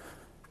on.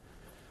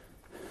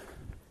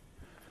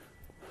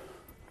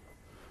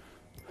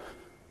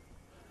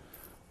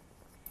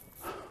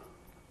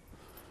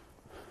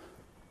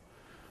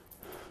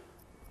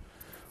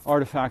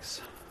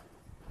 Artifacts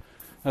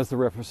as the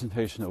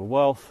representation of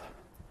wealth,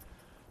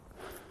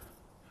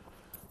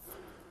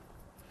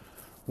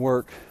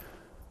 work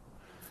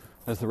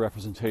as the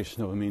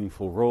representation of a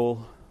meaningful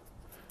role,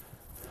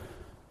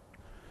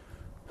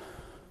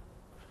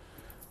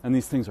 and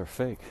these things are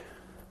fake.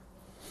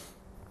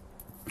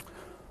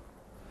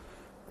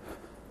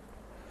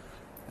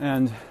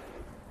 And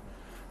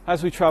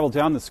as we travel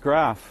down this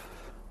graph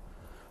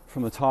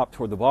from the top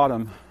toward the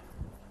bottom,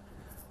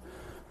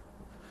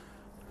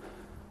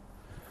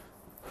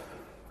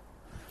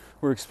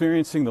 we're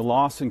experiencing the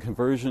loss and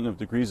conversion of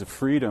degrees of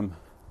freedom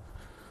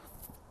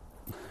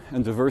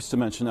and diverse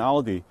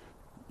dimensionality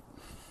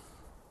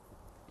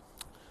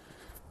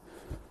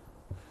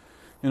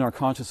in our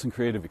conscious and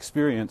creative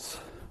experience.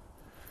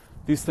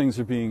 These things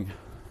are being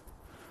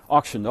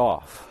auctioned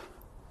off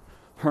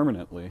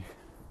permanently.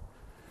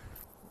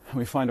 And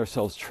we find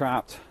ourselves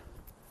trapped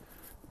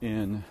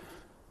in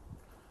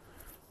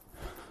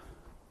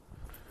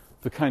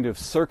the kind of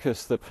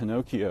circus that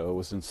Pinocchio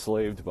was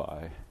enslaved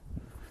by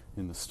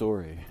in the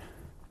story.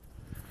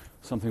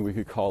 Something we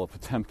could call a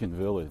Potemkin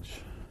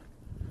village,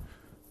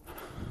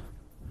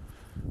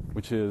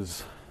 which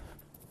is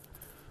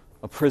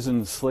a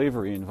prison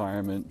slavery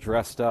environment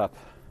dressed up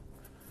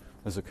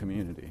as a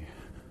community.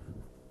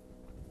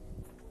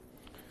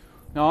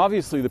 Now,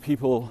 obviously, the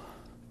people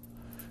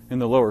in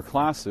the lower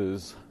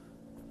classes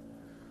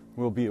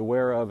will be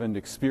aware of and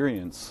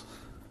experience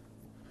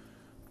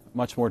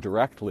much more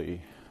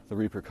directly the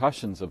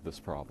repercussions of this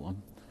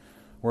problem,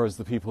 whereas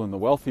the people in the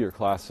wealthier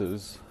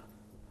classes,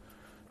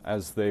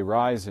 as they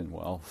rise in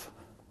wealth,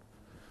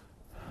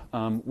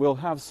 will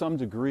have some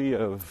degree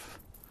of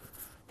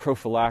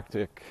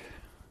prophylactic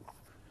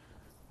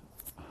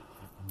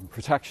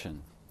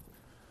protection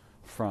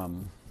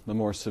from the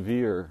more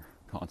severe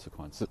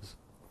consequences.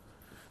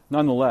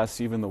 Nonetheless,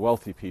 even the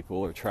wealthy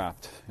people are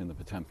trapped in the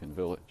Potemkin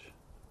village.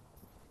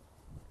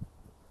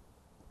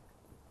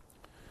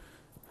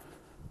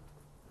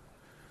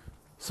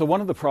 So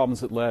one of the problems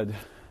that led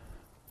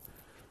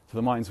to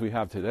the minds we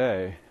have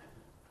today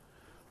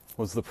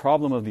was the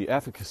problem of the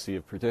efficacy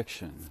of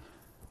prediction.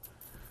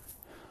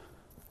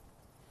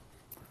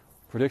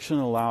 Prediction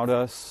allowed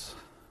us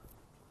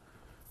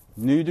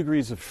new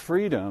degrees of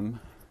freedom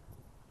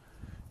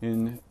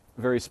in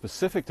very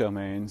specific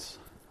domains,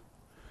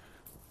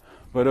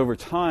 but over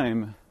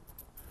time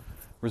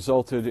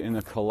resulted in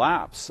a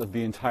collapse of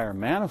the entire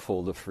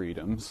manifold of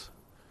freedoms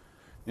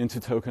into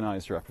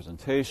tokenized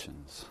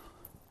representations.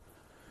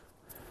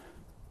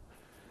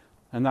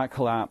 And that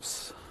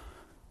collapse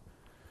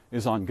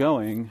is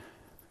ongoing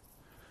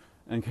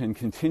and can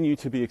continue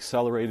to be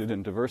accelerated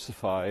and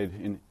diversified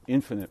in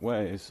infinite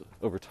ways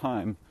over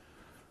time,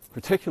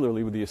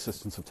 particularly with the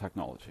assistance of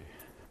technology.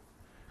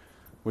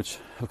 which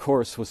of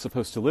course was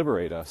supposed to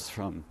liberate us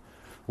from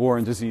war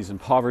and disease and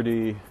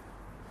poverty,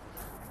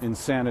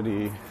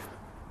 insanity,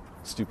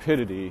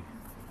 stupidity,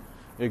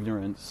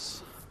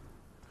 ignorance,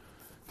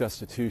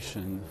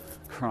 destitution,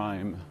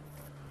 crime,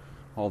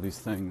 all these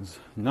things,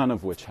 none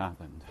of which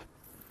happened.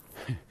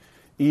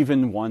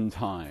 Even one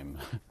time.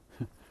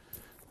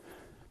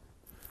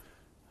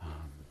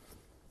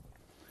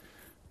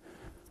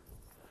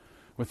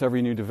 With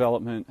every new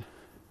development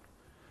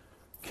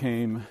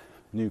came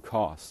new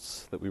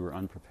costs that we were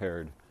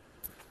unprepared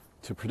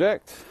to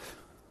predict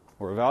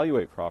or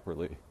evaluate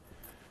properly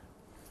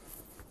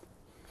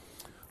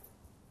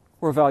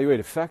or evaluate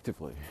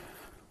effectively.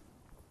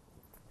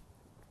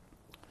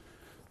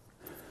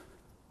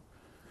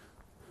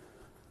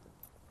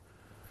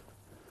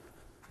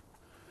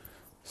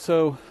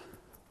 So,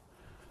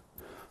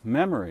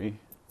 memory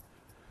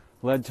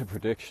led to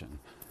prediction.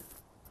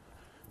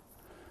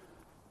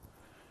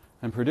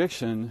 And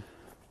prediction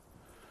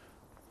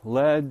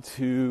led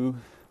to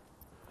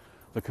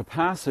the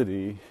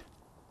capacity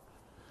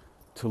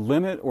to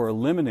limit or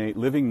eliminate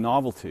living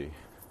novelty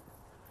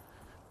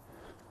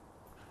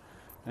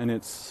and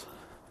its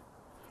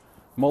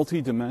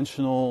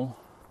multidimensional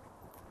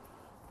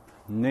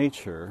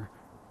nature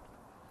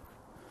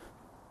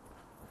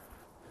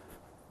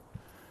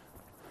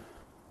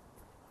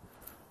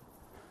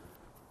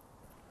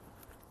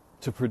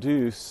to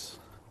produce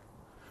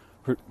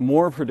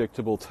more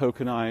predictable,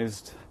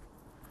 tokenized,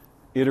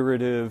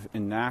 iterative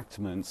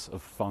enactments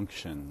of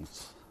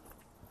functions.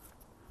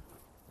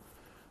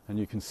 And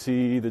you can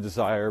see the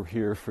desire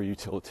here for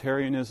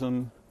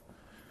utilitarianism.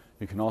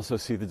 You can also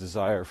see the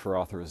desire for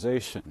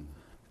authorization.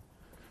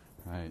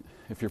 Right?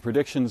 If your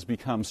predictions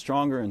become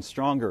stronger and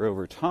stronger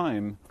over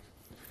time,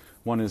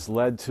 one is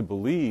led to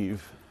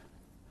believe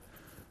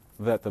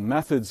that the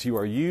methods you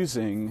are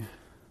using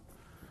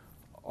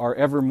are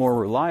ever more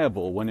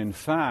reliable, when in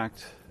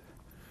fact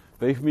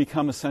they've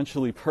become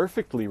essentially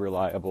perfectly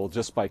reliable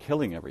just by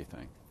killing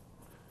everything.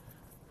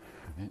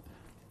 Right?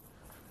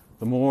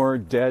 The more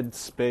dead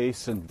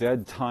space and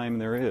dead time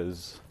there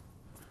is,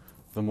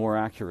 the more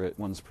accurate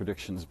one's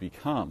predictions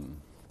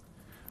become.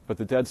 But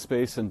the dead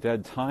space and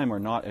dead time are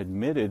not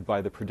admitted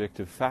by the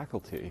predictive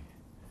faculty.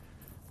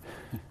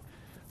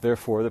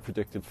 Therefore, the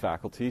predictive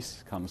faculty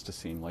comes to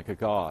seem like a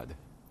god,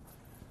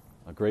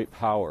 a great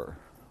power,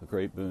 a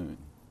great boon,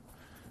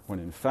 when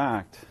in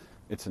fact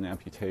it's an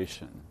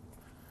amputation.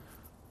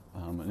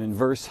 An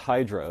inverse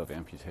hydra of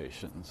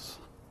amputations,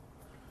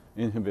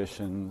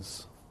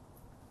 inhibitions,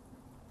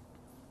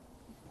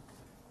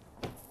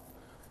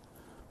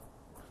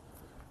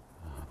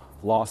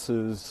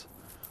 losses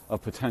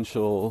of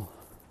potential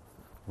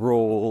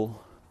role,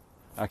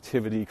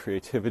 activity,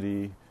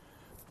 creativity,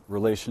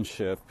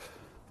 relationship,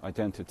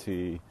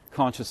 identity,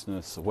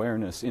 consciousness,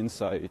 awareness,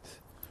 insight,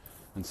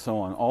 and so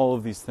on. All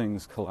of these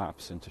things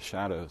collapse into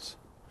shadows.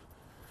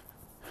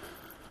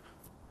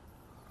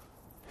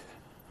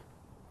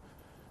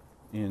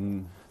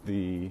 In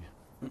the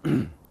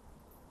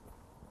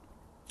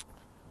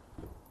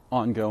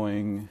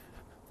ongoing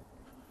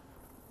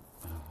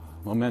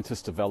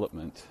momentous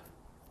development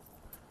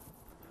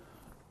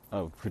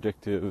of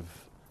predictive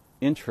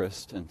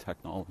interest and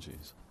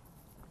technologies.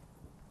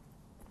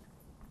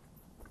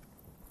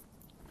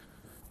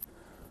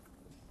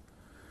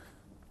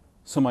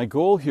 So my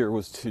goal here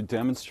was to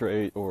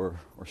demonstrate or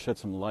shed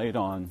some light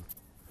on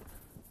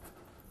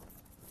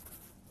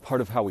part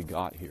of how we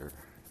got here.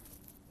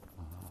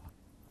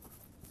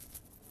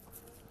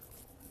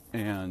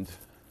 And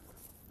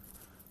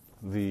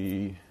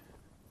the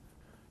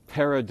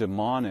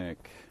parademonic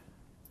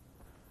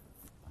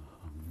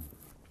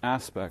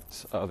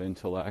aspects of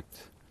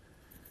intellect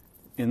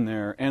in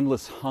their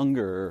endless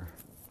hunger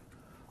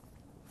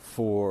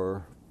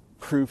for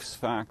proofs,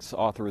 facts,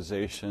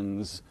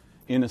 authorizations,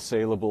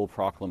 inassailable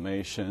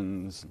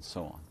proclamations, and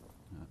so on.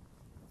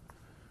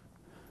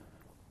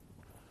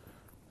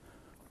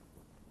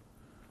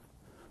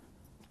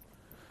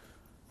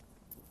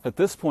 At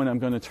this point, I'm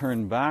going to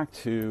turn back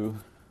to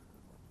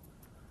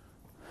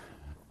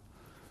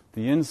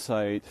the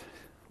insight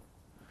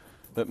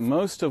that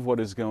most of what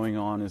is going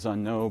on is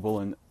unknowable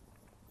and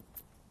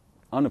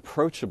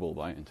unapproachable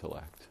by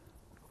intellect.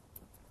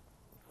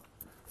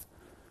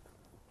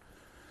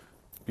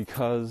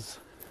 Because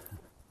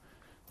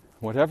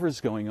whatever's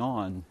going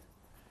on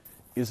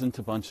isn't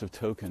a bunch of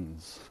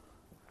tokens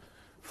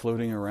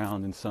floating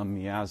around in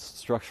some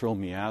structural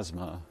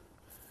miasma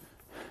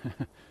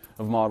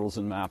of models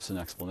and maps and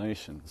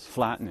explanations,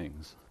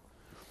 flattenings.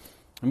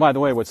 And by the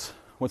way, what's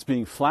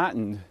being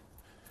flattened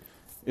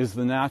is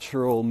the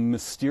natural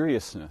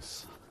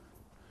mysteriousness,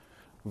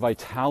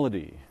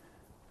 vitality,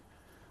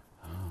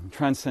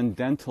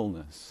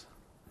 transcendentalness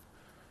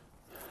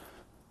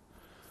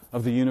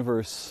of the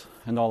universe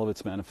and all of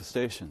its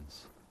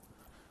manifestations.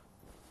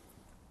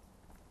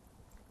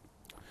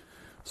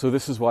 So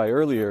this is why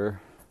earlier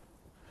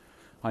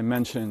I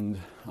mentioned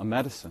a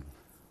medicine.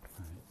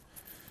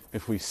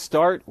 If we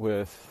start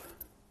with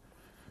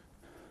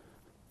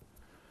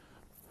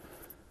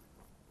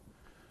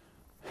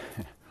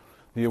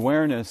The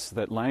awareness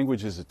that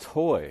language is a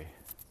toy,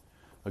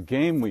 a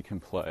game we can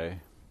play,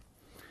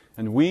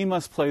 and we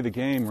must play the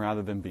game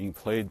rather than being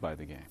played by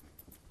the game.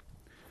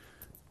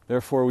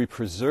 Therefore, we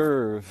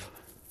preserve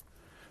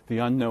the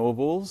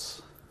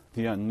unknowables,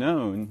 the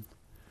unknown,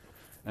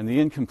 and the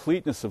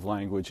incompleteness of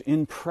language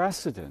in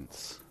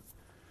precedence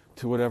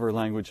to whatever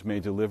language may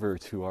deliver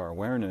to our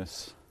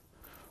awareness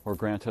or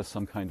grant us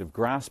some kind of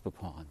grasp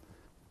upon.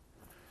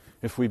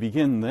 If we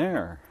begin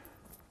there,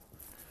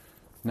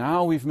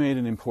 now we've made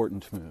an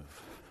important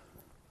move,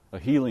 a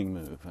healing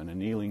move, an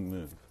annealing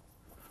move,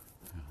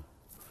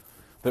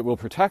 that will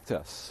protect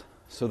us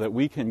so that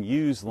we can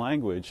use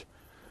language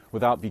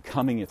without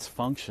becoming its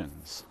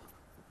functions.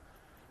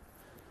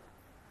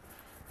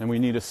 And we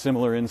need a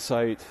similar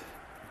insight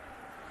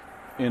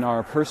in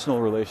our personal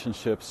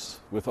relationships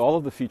with all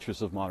of the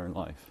features of modern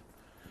life: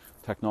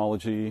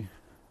 technology,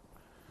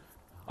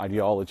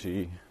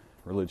 ideology,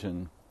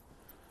 religion,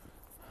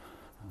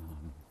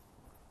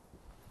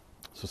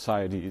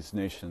 societies,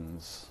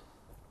 nations,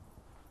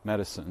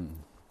 medicine,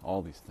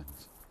 all these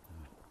things.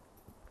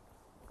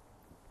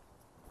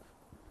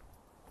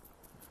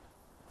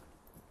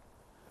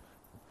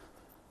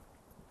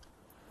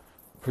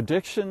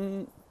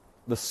 Prediction,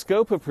 the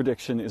scope of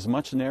prediction is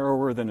much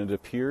narrower than it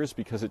appears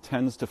because it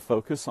tends to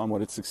focus on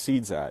what it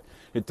succeeds at.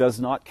 It does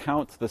not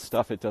count the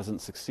stuff it doesn't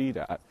succeed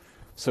at.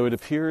 So it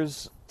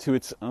appears to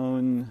its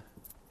own,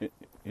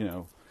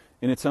 in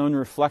its own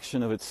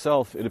reflection of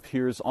itself, it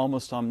appears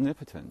almost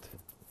omnipotent.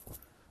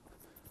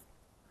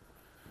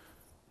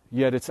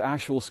 Yet its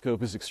actual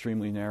scope is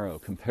extremely narrow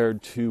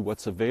compared to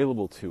what's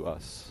available to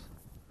us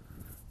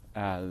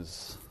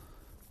as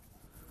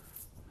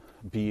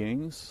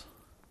beings,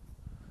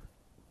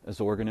 as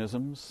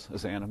organisms,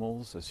 as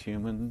animals, as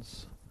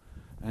humans,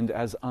 and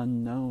as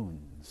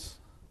unknowns.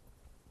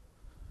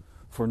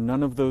 For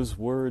none of those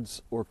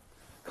words or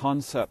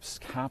concepts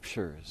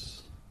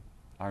captures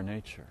our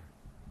nature.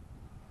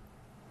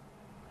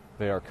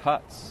 They are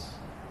cuts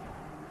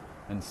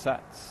and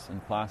sets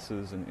and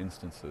classes and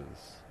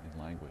instances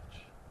in language.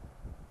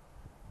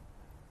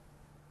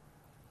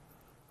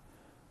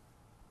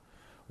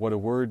 What a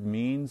word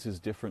means is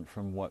different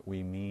from what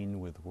we mean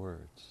with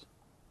words.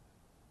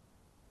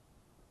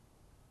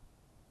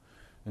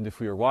 And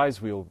if we are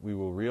wise, we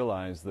will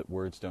realize that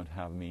words don't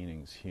have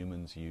meanings.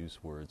 Humans use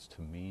words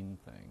to mean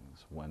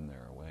things when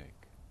they're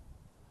awake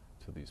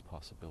to these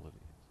possibilities.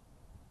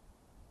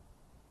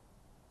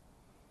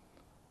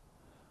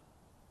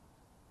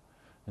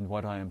 And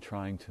what I am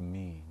trying to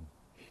mean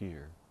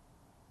here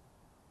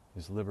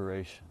is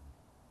liberation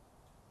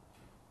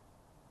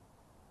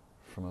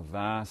from a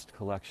vast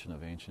collection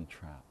of ancient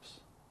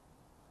traps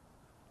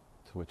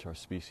to which our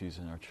species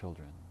and our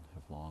children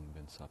have long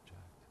been subject.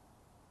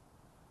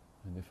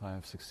 And if I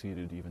have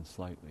succeeded even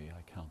slightly,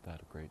 I count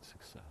that a great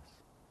success.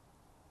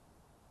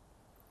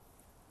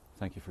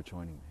 Thank you for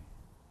joining me.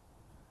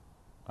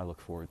 I look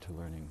forward to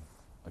learning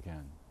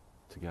again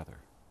together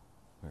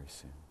very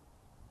soon.